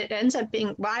 It ends up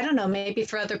being, well, I don't know, maybe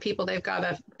for other people they've got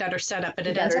a better setup, but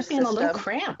it ends up being a little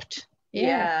cramped.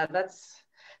 Yeah, that's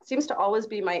seems to always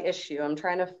be my issue. I'm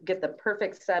trying to get the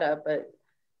perfect setup, but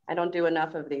I don't do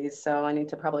enough of these, so I need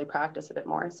to probably practice a bit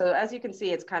more. So as you can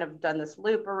see, it's kind of done this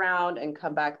loop around and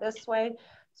come back this way.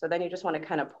 So then you just want to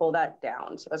kind of pull that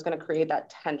down. So that's going to create that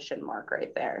tension mark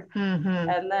right there.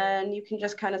 And then you can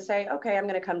just kind of say, okay, I'm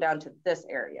going to come down to this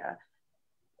area.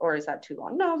 Or is that too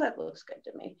long? No, that looks good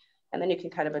to me. And then you can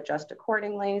kind of adjust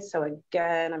accordingly. So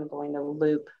again, I'm going to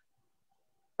loop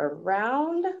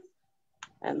around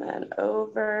and then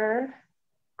over.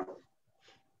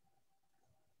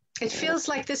 It feels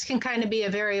like this can kind of be a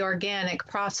very organic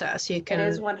process. You can. It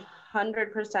is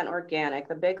 100% organic.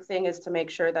 The big thing is to make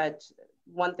sure that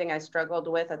one thing I struggled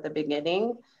with at the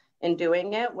beginning in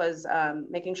doing it was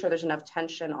making sure there's enough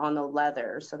tension on the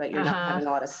leather so that you're not having a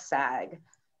lot of sag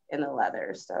in the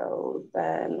leather. So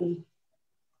then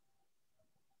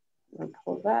I'm gonna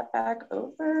pull that back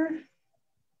over.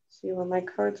 See where my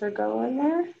cords are going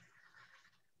there.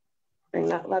 Bring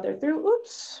that leather through.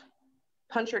 Oops.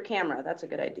 Punch your camera. That's a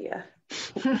good idea.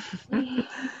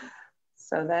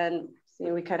 So then, see,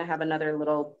 we kind of have another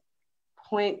little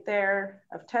point there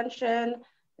of tension.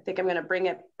 I think I'm going to bring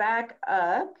it back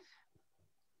up.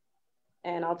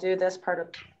 And I'll do this part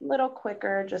a little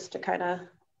quicker just to kind of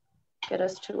get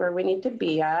us to where we need to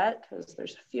be at, because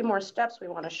there's a few more steps we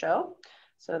want to show.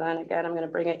 So then again, I'm going to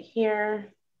bring it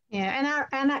here. Yeah,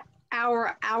 and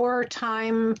our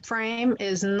time frame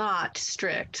is not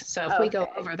strict. So if we go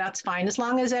over, that's fine, as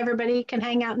long as everybody can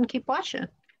hang out and keep watching.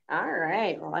 All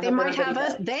right. Well, they might have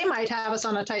us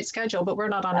on a tight schedule, but we're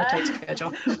not on a tight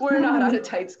schedule. We're not on a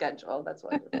tight schedule. That's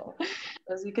wonderful.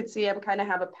 As you can see, I'm kind of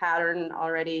have a pattern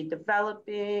already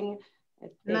developing. I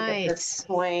think at this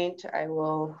point I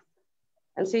will,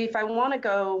 and see if I want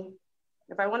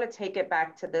to take it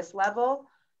back to this level.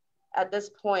 At this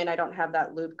point, I don't have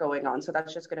that loop going on. So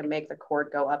that's just going to make the cord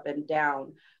go up and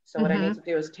down. So what I need to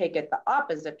do is take it the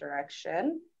opposite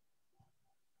direction.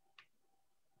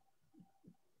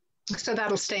 So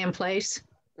that'll stay in place.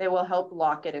 It will help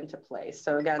lock it into place.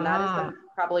 So again, that is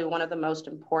probably one of the most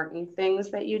important things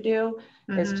that you do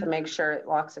is to make sure it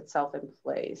locks itself in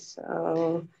place.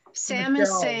 So Sam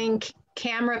is saying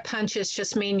camera punches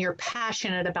just mean you're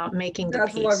passionate about making the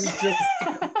piece. That's what I was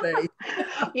just say.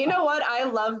 You know what? I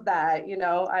love that. You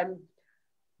know,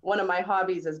 one of my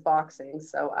hobbies is boxing.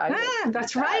 So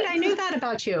that's right. I knew that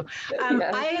about you.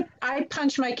 Yes. I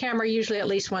punch my camera usually at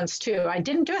least once too. I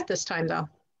didn't do it this time though.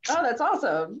 Oh, that's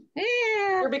awesome.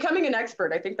 Yeah. You're becoming an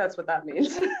expert. I think that's what that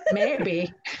means.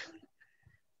 Maybe.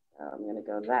 I'm going to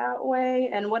go that way.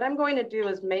 And what I'm going to do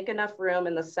is make enough room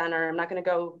in the center. I'm not going to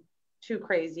go too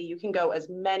crazy. You can go as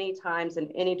many times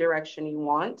in any direction you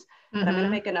want, but I'm going to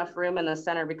make enough room in the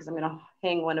center because I'm going to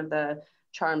hang one of the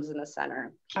charms in the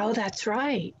center. Oh, that's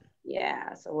right.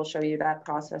 Yeah. So we'll show you that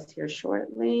process here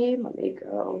shortly. Let me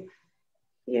go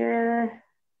here.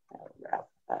 I'll wrap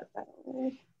that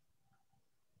way.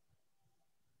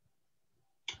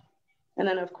 And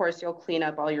then, of course, you'll clean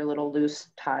up all your little loose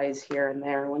ties here and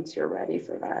there once you're ready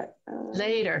for that.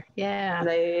 Later, yeah.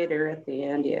 Later at the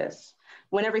end, yes.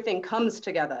 When everything comes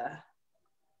together.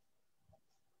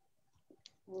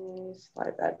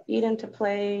 Slide that bead into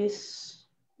place.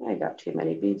 I got too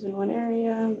many beads in one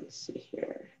area. Let's see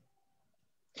here.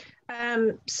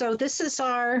 So this is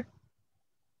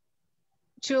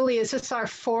Julie, is this our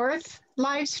 4th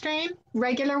live stream,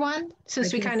 regular one,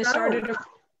 since we kind of started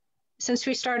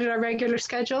our regular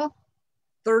schedule?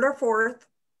 3rd or 4th?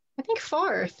 I think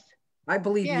 4th. I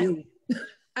believe you.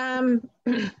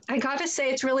 I gotta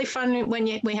say, it's really fun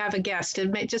when we have a guest.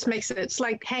 It just makes it's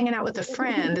like hanging out with a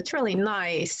friend. It's really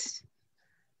nice.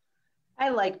 I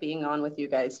like being on with you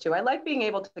guys too. I like being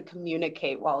able to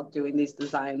communicate while doing these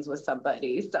designs with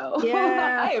somebody. So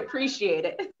yeah. I appreciate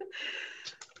it.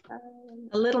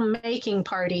 A little making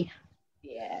party.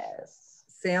 Yes.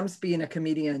 Sam's being a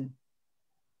comedian.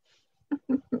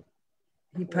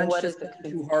 He punched his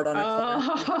too hard on it.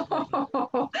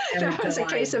 That was a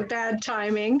case of bad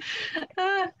timing.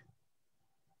 All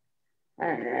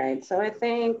right, so I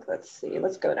think, let's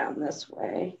go down this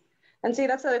way. And see,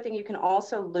 that's the other thing, you can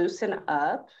also loosen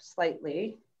up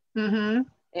slightly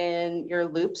in your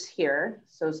loops here.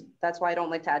 So that's why I don't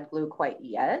like to add glue quite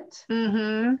yet,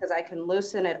 because I can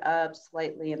loosen it up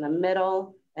slightly in the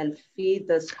middle and feed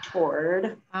this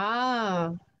cord.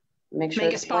 Oh. Make sure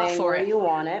it's laying where you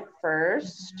want it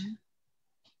first.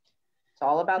 It's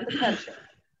all about the tension.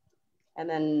 And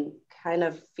then kind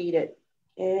of feed it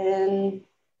in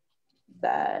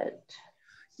that.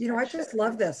 You know, I just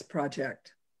love this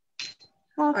project.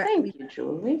 Oh, thank you,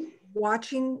 Julie.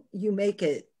 Watching you make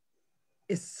it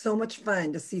is so much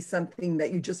fun to see something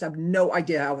that you just have no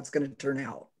idea how it's going to turn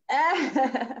out.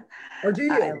 Or do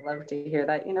you? I love to hear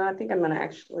that. You know, I think I'm going to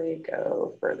actually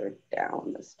go further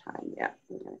down this time. Yeah,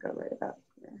 I'm going to go right about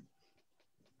here.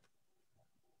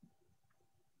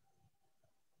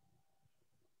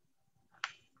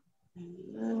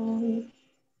 And then,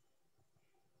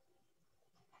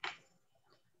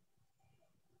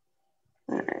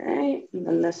 all right, and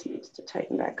then this needs to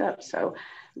tighten back up. So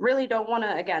really don't want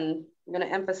to, again, I'm going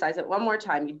to emphasize it one more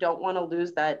time. You don't want to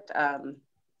lose that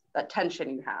that tension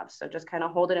you have. So just kind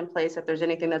of hold it in place. If there's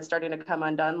anything that's starting to come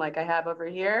undone, like I have over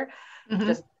here,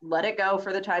 just let it go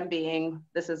for the time being.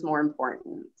 This is more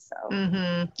important.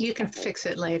 So you can fix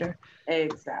it later.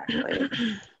 Exactly.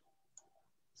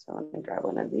 So let me grab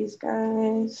one of these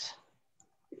guys.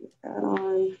 Put that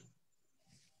on.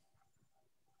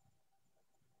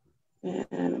 And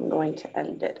I'm going to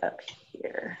end it up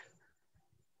here.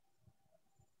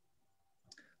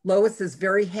 Lois is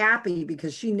very happy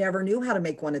because she never knew how to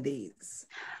make one of these.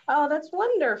 Oh, that's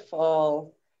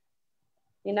wonderful.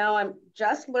 You know, I'm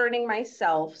just learning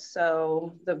myself.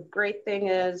 So the great thing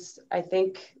is, I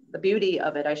think the beauty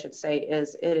of it, I should say,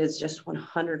 is it is just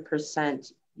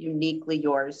 100% uniquely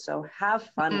yours. So have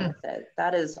fun with it.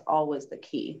 That is always the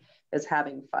key, is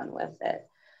having fun with it.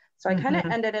 So I kind of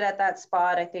ended it at that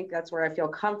spot. I think that's where I feel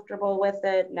comfortable with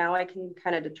it. Now I can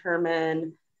kind of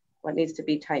determine what needs to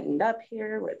be tightened up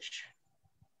here, which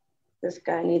this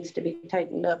guy needs to be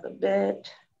tightened up a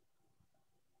bit.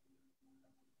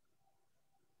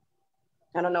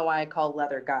 I don't know why I call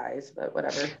leather guys, but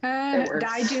whatever. It works.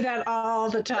 I do that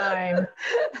all the time.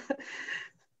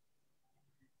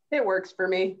 It works for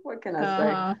me. What can I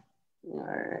say? All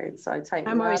right, so I tighten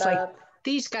I'm always that like, up.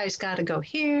 These guys got to go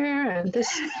here and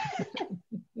this.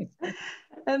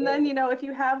 And then, you know, if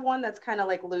you have one that's kind of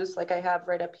like loose, like I have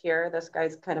right up here, this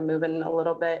guy's kind of moving a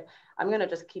little bit. I'm going to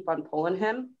just keep on pulling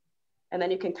him. And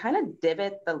then you can kind of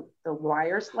divot the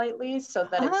wire slightly so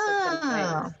that it sits in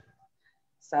place.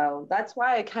 So that's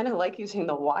why I kind of like using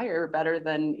the wire better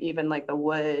than even like the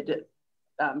wood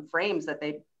frames that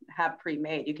they have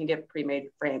pre-made. You can get pre-made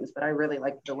frames, but I really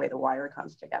like the way the wire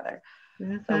comes together.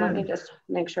 So let me just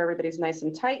make sure everybody's nice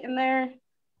and tight in there.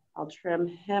 I'll trim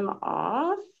him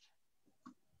off.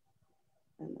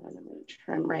 And then I'm going to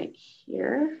trim right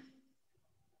here.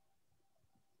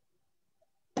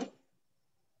 All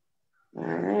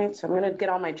right, so I'm going to get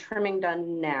all my trimming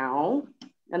done now.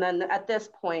 And then at this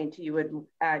point, you would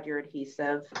add your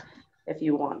adhesive if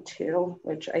you want to,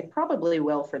 which I probably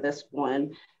will for this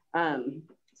one.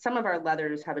 Some of our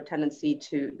leathers have a tendency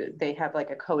to, they have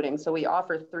like a coating. So we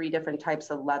offer 3 different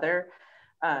types of leather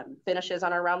finishes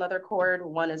on our round leather cord.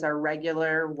 One is our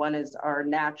regular, one is our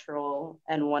natural,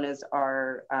 and one is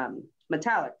our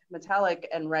metallic. Metallic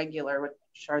and regular,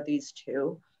 which are these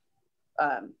two.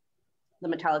 The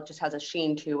metallic just has a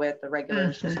sheen to it. The regular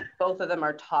is just, both of them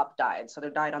are top dyed. So they're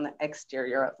dyed on the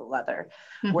exterior of the leather,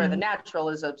 where the natural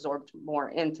is absorbed more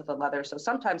into the leather. So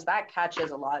sometimes that catches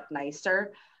a lot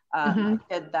nicer. I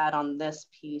did that on this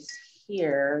piece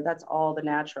here. That's all the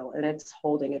natural, and it's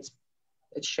holding its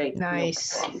shape.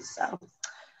 Nice. So,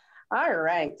 all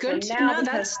right. Good so to now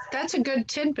know. That's a good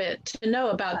tidbit to know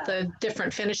about the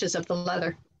different finishes of the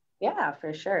leather. Yeah,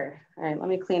 for sure. All right, let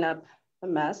me clean up the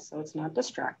mess so it's not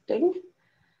distracting.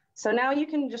 So now you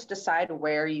can just decide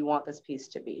where you want this piece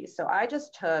to be. So I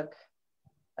just took,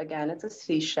 again, it's a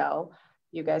seashell.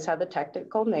 You guys have the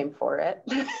technical name for it.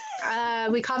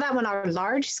 We call that one our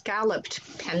large scalloped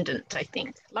pendant, I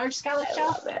think. Large scalloped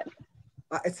shell?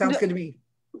 It sounds good to me.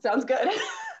 Sounds good.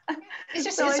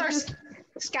 It's our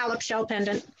scallop shell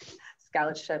pendant.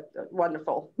 Scallop shell,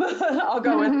 wonderful. I'll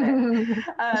go with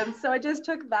it. So I just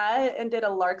took that and did a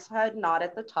lark's head knot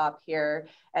at the top here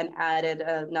and added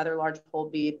another large pole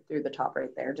bead through the top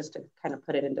right there just to kind of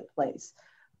put it into place.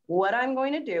 What I'm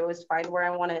going to do is find where I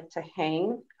want it to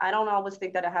hang. I don't always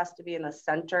think that it has to be in the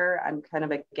center. I'm kind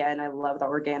of, again, I love the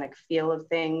organic feel of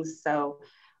things. So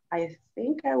I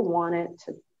think I want it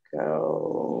to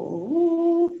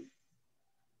go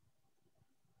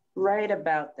right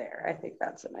about there. I think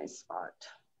that's a nice spot.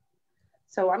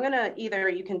 So I'm gonna either,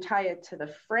 you can tie it to the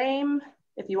frame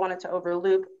if you want it to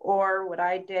overloop, or what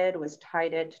I did was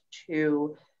tied it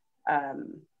to,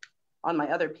 on my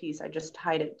other piece, I just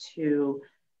tied it to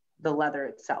the leather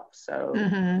itself. So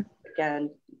again,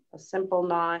 a simple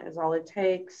knot is all it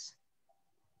takes.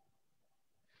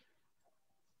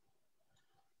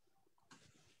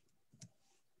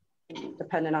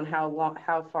 Depending on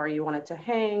how far you want it to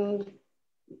hang,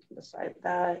 you can decide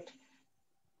that.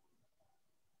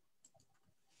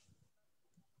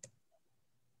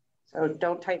 So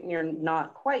don't tighten your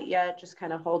knot quite yet, just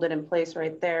kind of hold it in place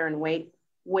right there and wait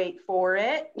for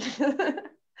it.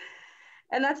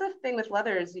 And that's the thing with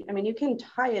leathers. I mean, you can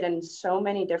tie it in so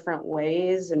many different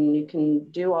ways, and you can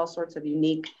do all sorts of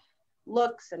unique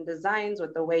looks and designs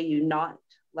with the way you knot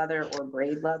leather or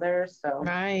braid leather. So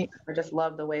right. I just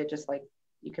love the way it just like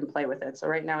you can play with it. So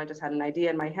right now I just had an idea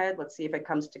in my head. Let's see if it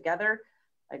comes together.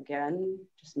 Again,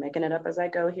 just making it up as I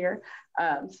go here.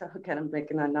 So again, I'm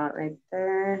making a knot right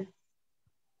there.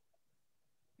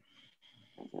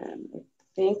 And I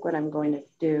think what I'm going to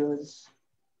do is,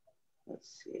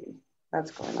 let's see,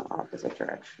 that's going the opposite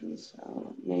direction.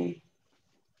 So let me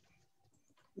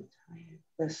tie it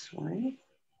this way,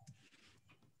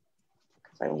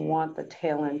 because I want the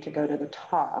tail end to go to the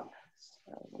top.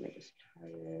 So let me just tie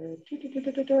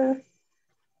it,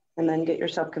 and then get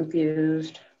yourself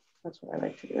confused. That's what I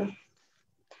like to do.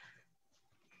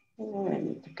 And I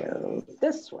need to go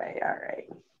this way. All right.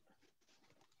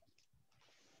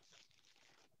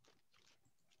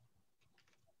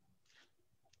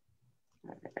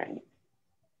 All right.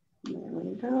 There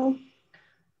we go.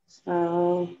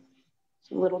 So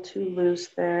it's a little too loose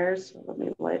there. So let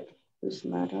me loosen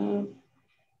that up.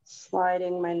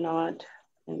 Sliding my knot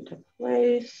into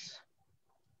place.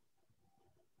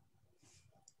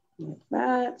 Like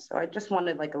that. So I just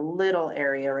wanted like a little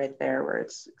area right there where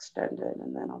it's extended,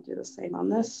 and then I'll do the same on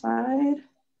this side.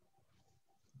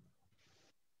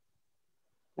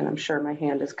 And I'm sure my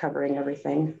hand is covering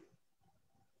everything.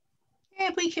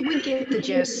 Yeah, we get the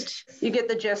gist. You get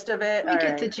the gist of it? We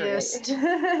get the gist.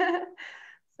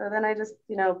 So then I just,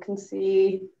 you know, can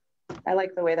see, I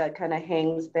like the way that kind of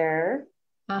hangs there.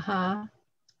 Uh-huh.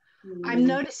 I'm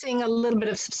noticing a little bit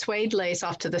of suede lace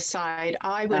off to the side.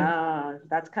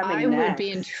 That's coming next. Would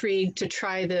be intrigued to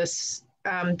try this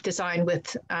design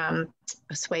with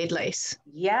suede lace.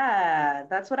 Yeah,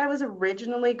 that's what I was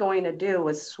originally going to do,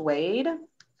 was suede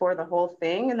for the whole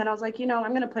thing. And then I was like, you know, I'm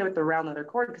going to play with the round leather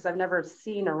cord, because I've never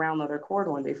seen a round leather cord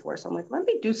one before. So I'm like, let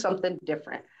me do something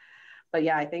different. But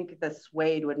yeah, I think the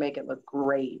suede would make it look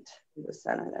great in the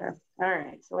center there. All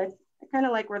right, so I kind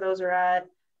of like where those are at,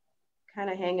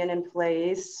 kind of hanging in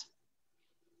place.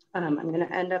 I'm going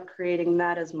to end up creating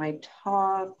that as my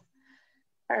top.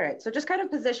 All right, so just kind of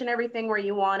position everything where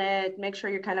you want it. Make sure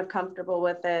you're kind of comfortable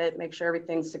with it. Make sure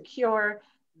everything's secure.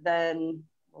 Then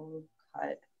we'll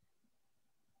cut.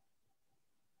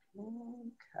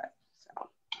 So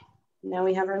now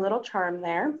we have our little charm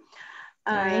there.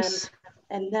 Nice.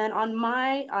 And then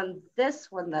on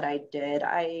this one that I did,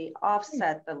 I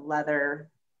offset the leather.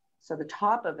 So the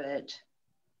top of it,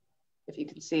 if you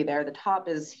can see there, the top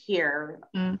is here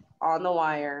on the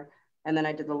wire. And then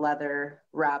I did the leather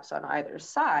wraps on either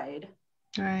side.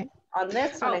 All right. On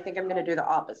this one, I think I'm going to do the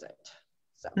opposite.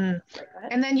 So,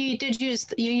 and then you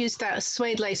used that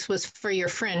suede lace was for your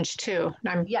fringe too.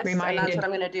 Yes, and that's what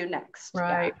I'm going to do next.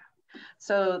 Right. Yeah.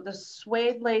 So the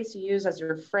suede lace you use as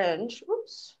your fringe.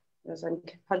 Oops, as I'm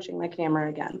punching my camera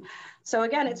again. So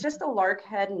again, it's just a lark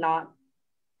head knot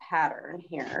pattern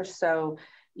here. So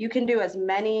you can do as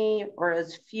many or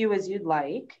as few as you'd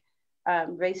like.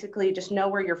 Basically, just know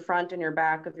where your front and your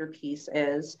back of your piece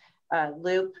is.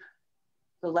 Loop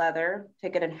the leather,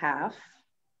 take it in half.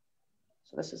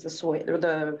 So this is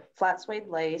the flat suede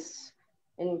lace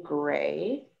in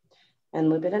gray, and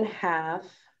loop it in half.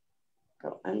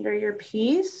 Go under your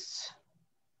piece,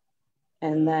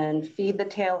 and then feed the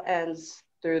tail ends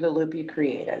through the loop you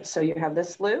created. So you have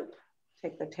this loop,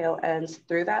 take the tail ends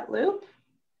through that loop,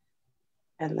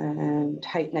 and then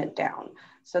tighten it down.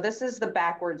 So this is the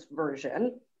backwards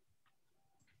version.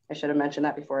 I should have mentioned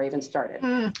that before I even started.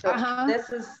 This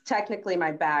is technically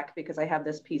my back, because I have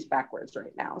this piece backwards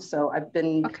right now. So I've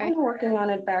been kind of working on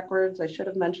it backwards. I should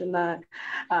have mentioned that.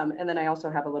 And then I also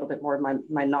have a little bit more of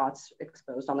my knots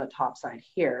exposed on the top side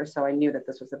here. So I knew that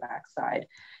this was the back side.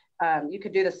 You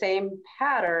could do the same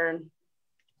pattern,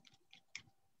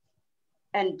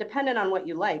 and depending on what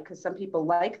you like, because some people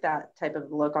like that type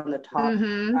of look on the top.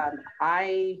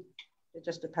 It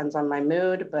just depends on my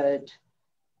mood, but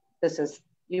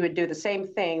you would do the same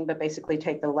thing, but basically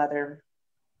take the leather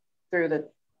through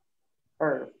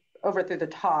over through the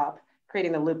top,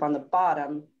 creating the loop on the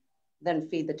bottom, then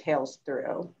feed the tails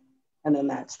through. And then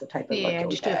that's the type of look you'll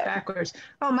just do it backwards.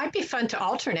 Oh, it might be fun to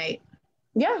alternate.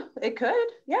 Yeah, it could.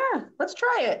 Yeah, let's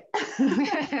try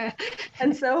it.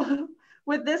 And so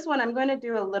with this one, I'm going to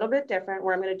do a little bit different,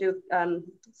 where I'm going to do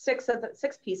 6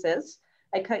 pieces.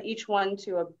 I cut each one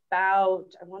to about,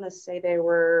 I want to say they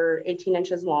were 18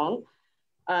 inches long.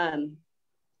 And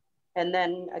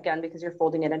then again, because you're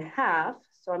folding it in half,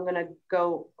 so I'm going to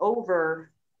go over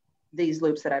these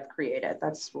loops that I've created.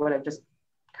 That's what I just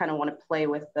kind of want to play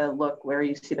with, the look where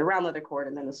you see the round leather cord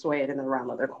and then the suede and then the round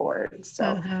leather cord.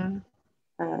 So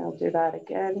I'll do that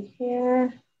again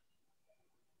here.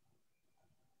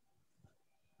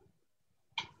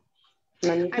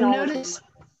 And then you can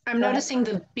I'm noticing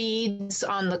the beads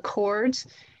on the cords,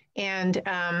 and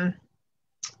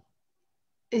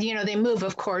they move,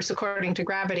 of course, according to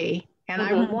gravity. And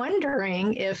I'm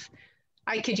wondering if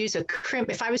I could use a crimp.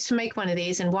 If I was to make one of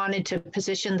these and wanted to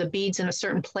position the beads in a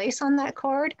certain place on that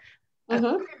cord,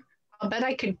 I'll bet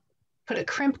I could put a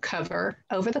crimp cover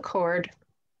over the cord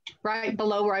right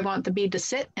below where I want the bead to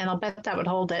sit, and I'll bet that would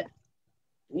hold it.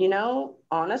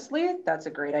 Honestly, that's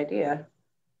a great idea.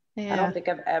 Yeah. I don't think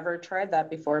I've ever tried that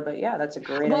before, but yeah, that's a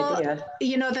great idea.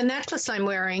 The necklace I'm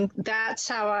wearing, that's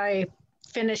how I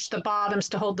finished the bottoms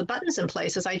to hold the buttons in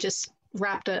place, is I just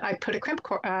I put a crimp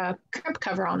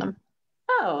cover on them.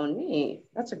 Oh, neat.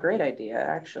 That's a great idea,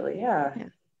 actually. Yeah.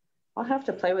 I'll have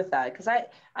to play with that, because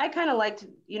I kind of liked,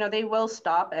 they will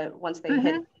stop once they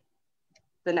hit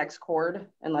the next chord,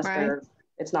 unless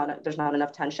there's not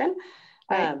enough tension.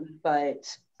 Right.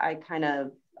 But I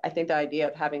think the idea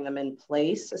of having them in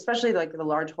place, especially like the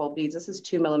large hole beads, this is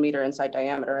 2 millimeter inside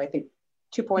diameter, I think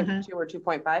 2.2 or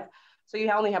 2.5. So you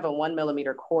only have a 1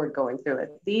 millimeter cord going through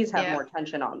it. These have more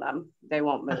tension on them. They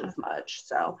won't move much.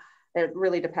 So it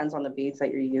really depends on the beads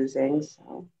that you're using.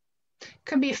 So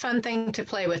could be a fun thing to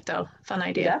play with, though. Fun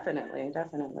idea. Definitely.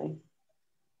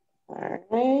 All right,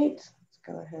 let's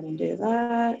go ahead and do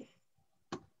that.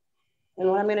 And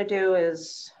what I'm going to do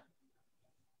is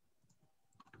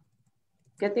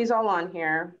get these all on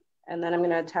here, and then I'm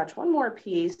going to attach one more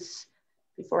piece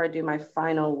before I do my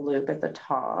final loop at the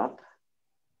top.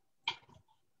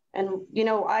 And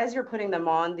as you're putting them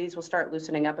on, these will start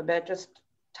loosening up a bit. Just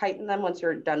tighten them once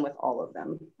you're done with all of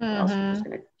them. Else you're just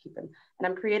going to keep them. And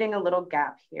I'm creating a little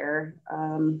gap here,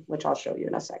 which I'll show you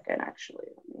in a second, actually.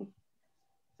 Let me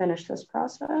finish this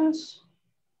process.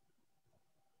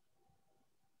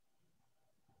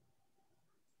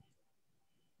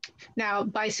 Now,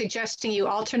 by suggesting you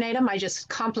alternate them, I just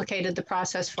complicated the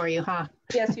process for you, huh?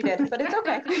 Yes, you did, but it's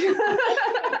okay.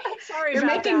 Sorry, you're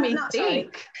making me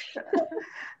think.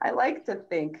 I like to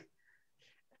think.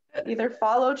 Either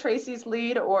follow Tracy's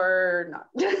lead or not.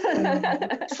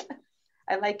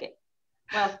 I like it.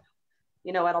 Well,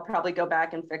 you know what? I'll probably go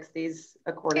back and fix these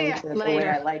according to the way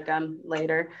I like them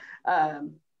later.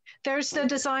 There's the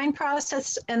design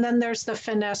process, and then there's the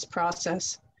finesse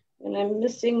process. And I'm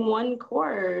missing one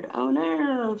cord. Oh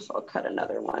no, so I'll cut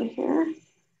another one here.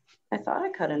 I thought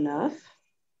I cut enough.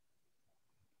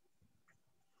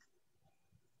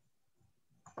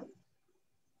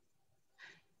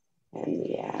 And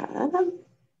yeah.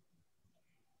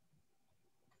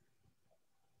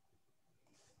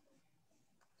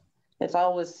 It's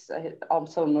always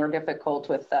also more difficult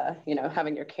with,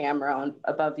 having your camera on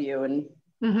above you, and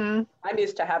I'm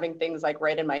used to having things like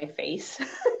right in my face.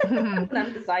 And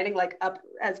I'm designing like up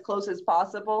as close as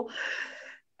possible.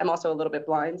 I'm also a little bit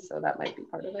blind, so that might be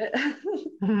part of it.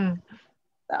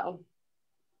 So, all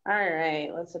right,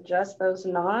 let's adjust those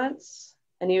knots.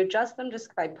 And you adjust them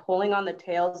just by pulling on the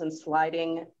tails and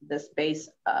sliding this base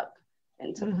up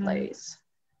into place.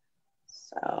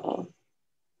 So,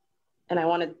 and I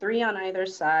wanted 3 on either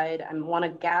side. I want to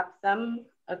gap them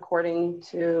according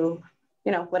to,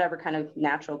 whatever kind of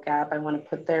natural gap I want to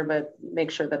put there, but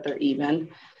make sure that they're even,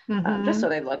 just so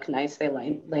they look nice. They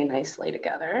lay nicely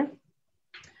together.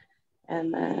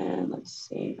 And then let's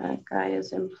see, that guy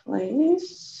is in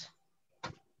place.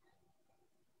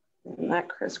 And that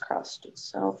crisscrossed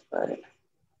itself, but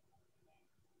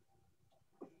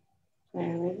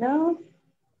there we go.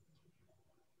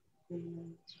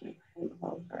 And let's move him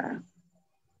over.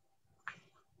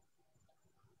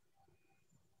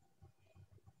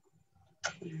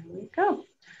 There we go.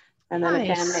 And then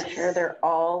again, make sure they're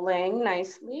all laying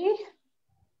nicely.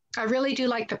 I really do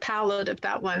like the palette of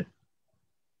that one.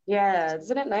 Yeah,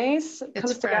 isn't it nice? It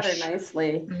comes together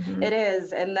nicely. It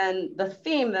is. And then the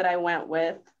theme that I went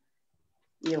with,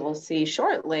 you will see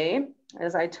shortly,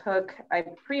 is I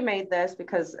pre-made this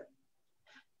because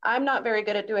I'm not very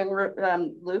good at doing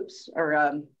loops,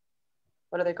 or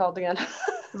what are they called again?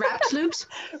 Wrapped loops?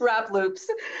 Wrap loops,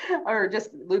 or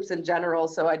just loops in general.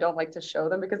 So I don't like to show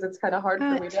them because it's kind of hard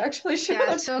for me to actually show them.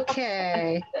 That's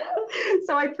okay.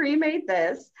 So I pre-made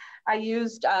this. I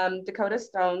used Dakota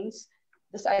Stones.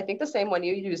 I think the same one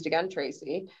you used again,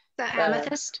 Tracy. The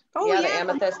amethyst? Oh, yeah, the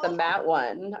amethyst, the matte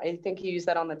one. I think you used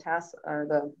that on the task,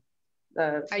 or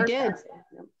the I did.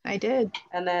 I did.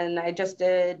 And then I just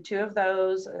did 2 of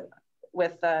those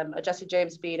with a Jesse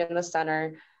James bead in the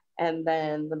center, and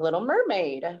then the Little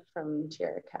Mermaid from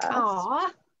Tierra Cats.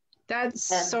 Aw,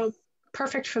 that's so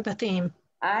perfect for the theme.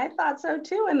 I thought so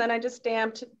too. And then I just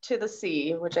stamped To the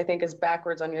Sea, which I think is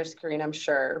backwards on your screen, I'm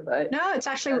sure. But no, it's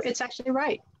actually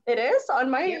right. It is on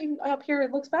my up here.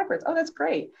 It looks backwards. Oh, that's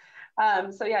great.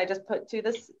 So yeah, I just put to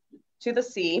the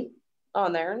sea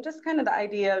on there, and just kind of the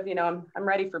idea of, I'm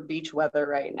ready for beach weather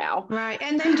right now. Right.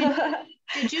 And then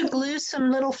did you glue some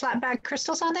little flat bag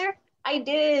crystals on there? I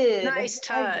did. Nice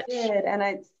touch. I did, and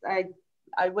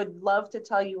I would love to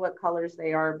tell you what colors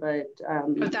they are, but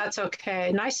that's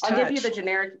okay. Nice touch. I'll give you the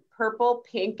generic purple,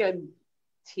 pink, and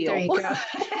teal. There you go.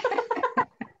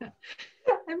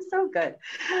 I'm so good.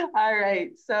 All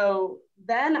right, so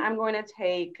then I'm going to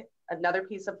take another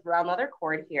piece of brown leather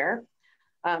cord here,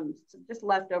 so just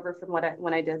left over from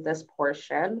when I did this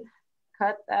portion.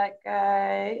 Cut that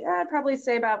guy, I'd probably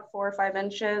say about 4 or 5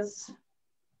 inches.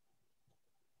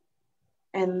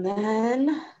 And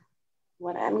then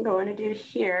what I'm going to do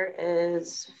here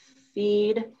is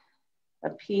feed a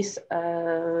piece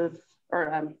of,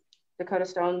 Dakota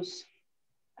stones.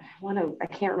 I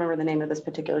can't remember the name of this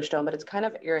particular stone, but it's kind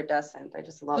of iridescent. I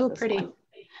just love this pretty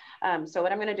one. So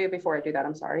what I'm going to do before I do that,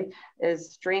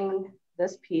 is string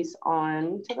this piece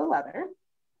onto the leather.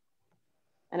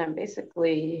 And I'm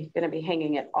basically going to be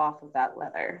hanging it off of that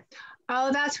leather.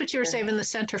 Oh, that's what you were saving the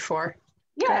center for.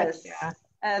 Yes. Yeah.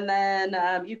 And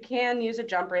then you can use a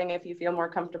jump ring if you feel more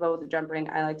comfortable with the jump ring.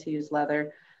 I like to use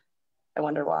leather. I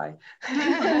wonder why.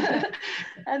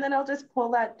 And then I'll just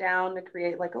pull that down to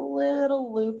create like a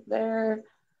little loop there.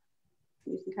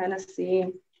 You can kind of see.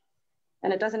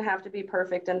 And it doesn't have to be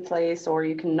perfect in place, or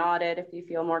you can knot it if you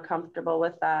feel more comfortable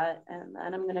with that. And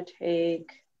then I'm going to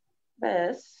take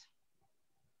this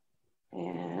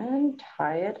and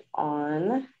tie it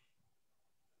on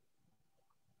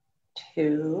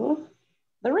to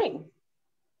the ring.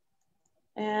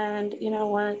 And you know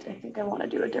what? I think I want to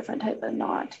do a different type of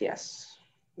knot. Yes.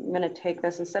 I'm going to take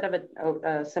this, instead of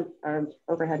an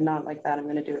overhead knot like that, I'm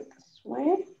going to do it this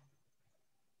way.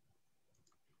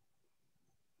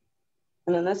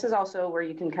 And then this is also where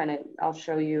you can I'll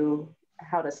show you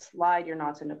how to slide your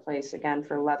knots into place. Again,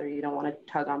 for leather, you don't want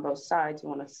to tug on both sides, you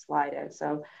want to slide it.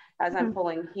 So as I'm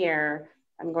pulling here,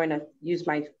 I'm going to use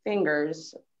my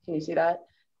fingers. Can you see that?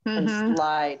 And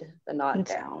slide the knot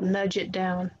down. Nudge it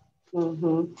down.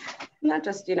 And that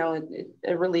just,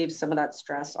 it relieves some of that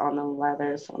stress on the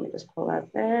leather. So let me just pull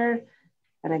that there.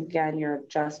 And again, you're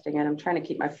adjusting it. I'm trying to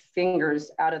keep my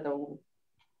fingers out of the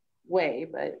way,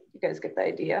 but you guys get the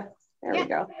idea. There we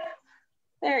go.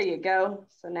 There you go.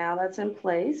 So now that's in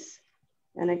place.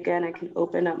 And again, I can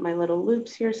open up my little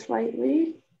loops here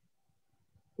slightly,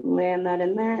 land that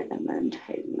in there, and then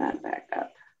tighten that back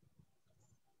up.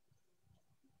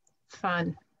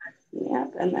 Fun.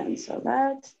 Yep, and then so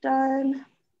that's done.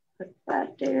 Put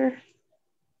that there.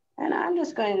 And I'm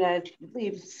just going to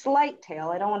leave slight tail.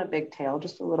 I don't want a big tail,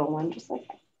 just a little one, just like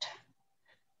that.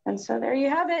 And so there you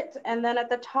have it. And then at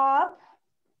the top,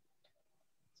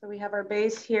 so we have our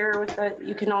base here with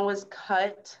you can always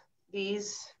cut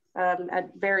these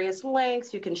at various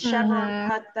lengths. You can chevron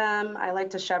cut them. I like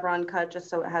to chevron cut just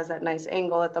so it has that nice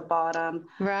angle at the bottom.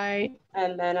 Right.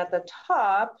 And then at the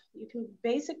top, you can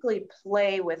basically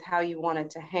play with how you want it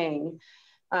to hang.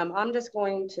 I'm just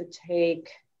going to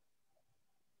take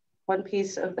one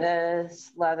piece of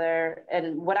this leather,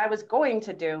 and what I was going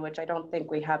to do, which I don't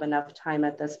think we have enough time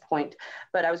at this point,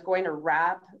 but I was going to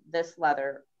wrap this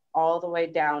leather all the way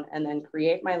down and then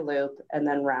create my loop and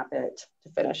then wrap it to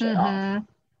finish it off.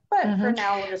 But for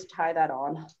now, we'll just tie that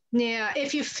on. Yeah,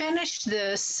 if you finish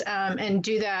this and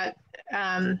do that,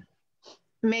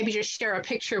 maybe just share a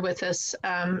picture with us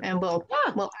and we'll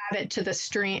add it to the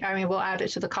stream. I mean, we'll add it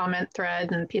to the comment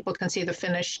thread and people can see the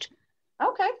finished.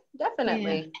 Okay,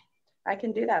 definitely. I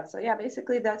can do that. So yeah,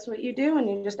 basically that's what you do, and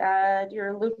you just add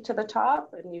your loop to the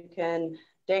top, and you can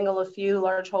dangle a few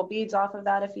large hole beads off of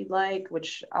that if you'd like,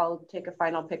 which I'll take a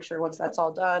final picture once that's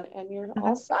all done, and you're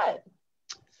all set.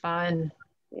 Fun.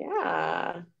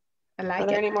 Yeah. I like it. Are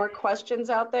there any more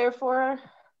questions out there for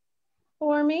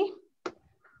me?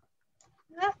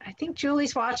 I think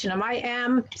Julie's watching them. I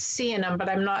am seeing them, but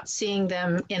I'm not seeing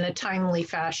them in a timely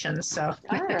fashion. So.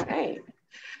 All right.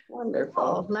 Wonderful.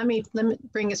 Oh, let me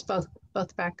bring us both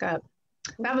back up.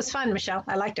 That was fun, Michelle.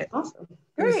 I liked it. Awesome.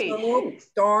 Great. So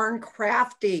darn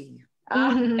crafty.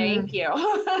 Thank you.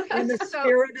 In the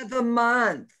spirit of the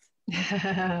month.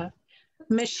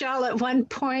 Michelle, at one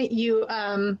point you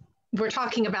were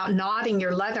talking about knotting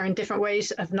your leather and different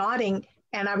ways of knotting,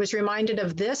 and I was reminded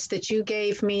of this that you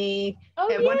gave me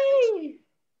at one of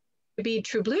the Be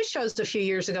True Blue shows a few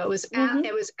years ago. It was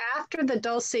it was after the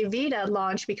Dulce Vita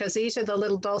launch, because these are the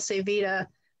little Dulce Vita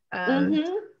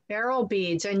barrel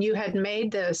beads, and you had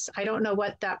made this. I don't know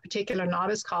what that particular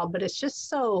knot is called, but it's just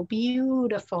so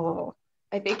beautiful.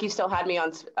 I think you still had me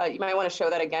on. You might want to show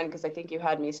that again, because I think you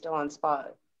had me still on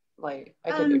spot. Like,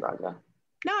 I could be wrong though.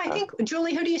 No, I think,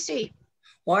 Julie, who do you see?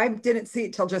 Well, I didn't see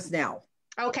it till just now.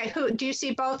 Okay, who do you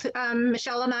see both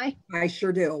Michelle and I? I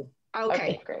sure do.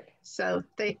 Okay, great. So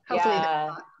they hopefully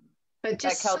yeah. But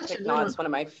just that Celtic knot's one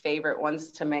of my favorite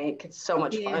ones to make. It's so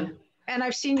much fun. And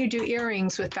I've seen you do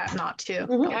earrings with that knot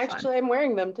too. Actually, I'm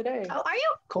wearing them today. Oh, are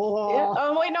you? Cool. Yeah.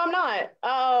 Oh, wait, no, I'm not.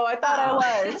 Oh, I thought I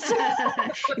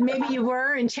was. Maybe you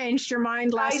were and changed your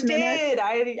mind last minute.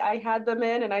 I did. I had them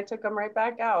in and I took them right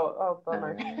back out. Oh,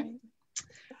 bummer.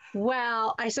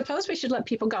 Well, I suppose we should let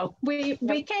people go. We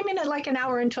came in at like an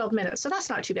hour and 12 minutes, so that's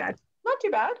not too bad. Not too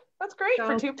bad. That's great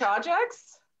for 2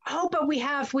 projects. Oh, but we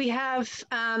have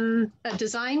a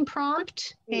design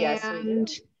prompt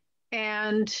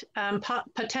and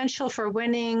potential for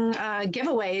winning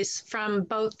giveaways from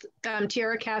both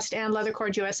TierraCast and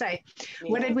Leathercord USA. Yeah.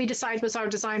 What did we decide was our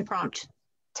design prompt?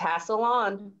 Tassel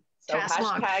on. So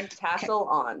hashtag tassel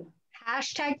on.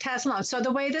 Hashtag tassel on. So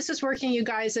the way this is working, you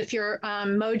guys, if you're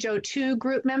Mojo 2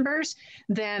 group members,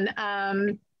 then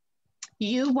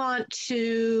you want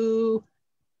to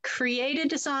create a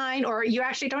design, or you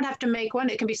actually don't have to make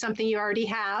one. It can be something you already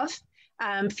have,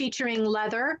 featuring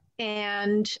leather,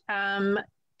 and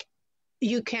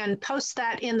you can post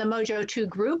that in the Mojo 2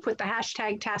 group with the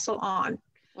hashtag tassel on.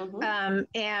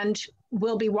 And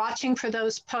we'll be watching for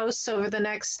those posts over the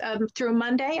next through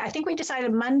Monday. I think we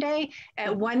decided Monday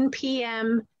at 1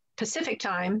 p.m. Pacific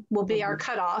time will be our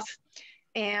cutoff,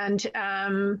 and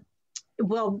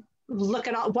we'll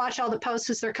watch all the posts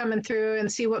as they're coming through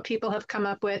and see what people have come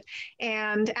up with.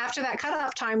 And after that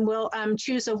cutoff time, we'll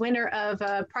choose a winner of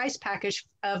a prize package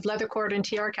of Leathercord and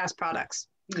TierraCast products.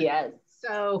 Yes.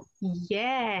 So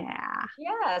yeah.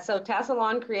 So Tassel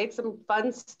on creates some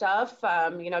fun stuff.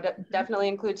 Definitely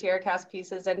include TierraCast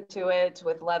pieces into it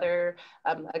with leather.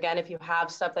 Again, if you have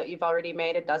stuff that you've already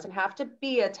made, it doesn't have to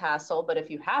be a tassel, but if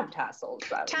you have tassels,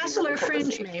 tassel or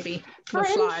fringe maybe.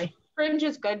 Fringe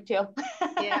is good too.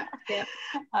 Yeah.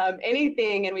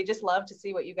 Anything, and we just love to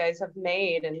see what you guys have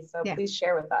made, and so please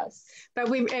share with us. But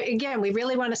we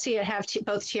really want to see it have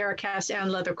both TierraCast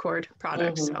and Leathercord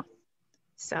products.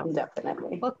 So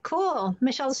definitely. Well, cool,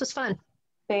 Michelle. This was fun.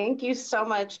 Thank you so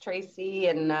much, Tracy,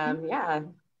 and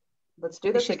let's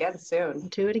do this again soon.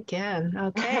 Do it again.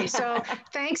 Okay. So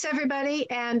thanks everybody,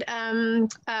 and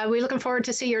we're looking forward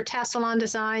to see your tassel on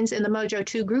designs in the Mojo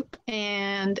 2 group,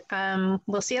 and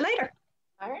we'll see you later.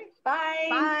 All right. Bye.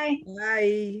 Bye.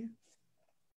 Bye.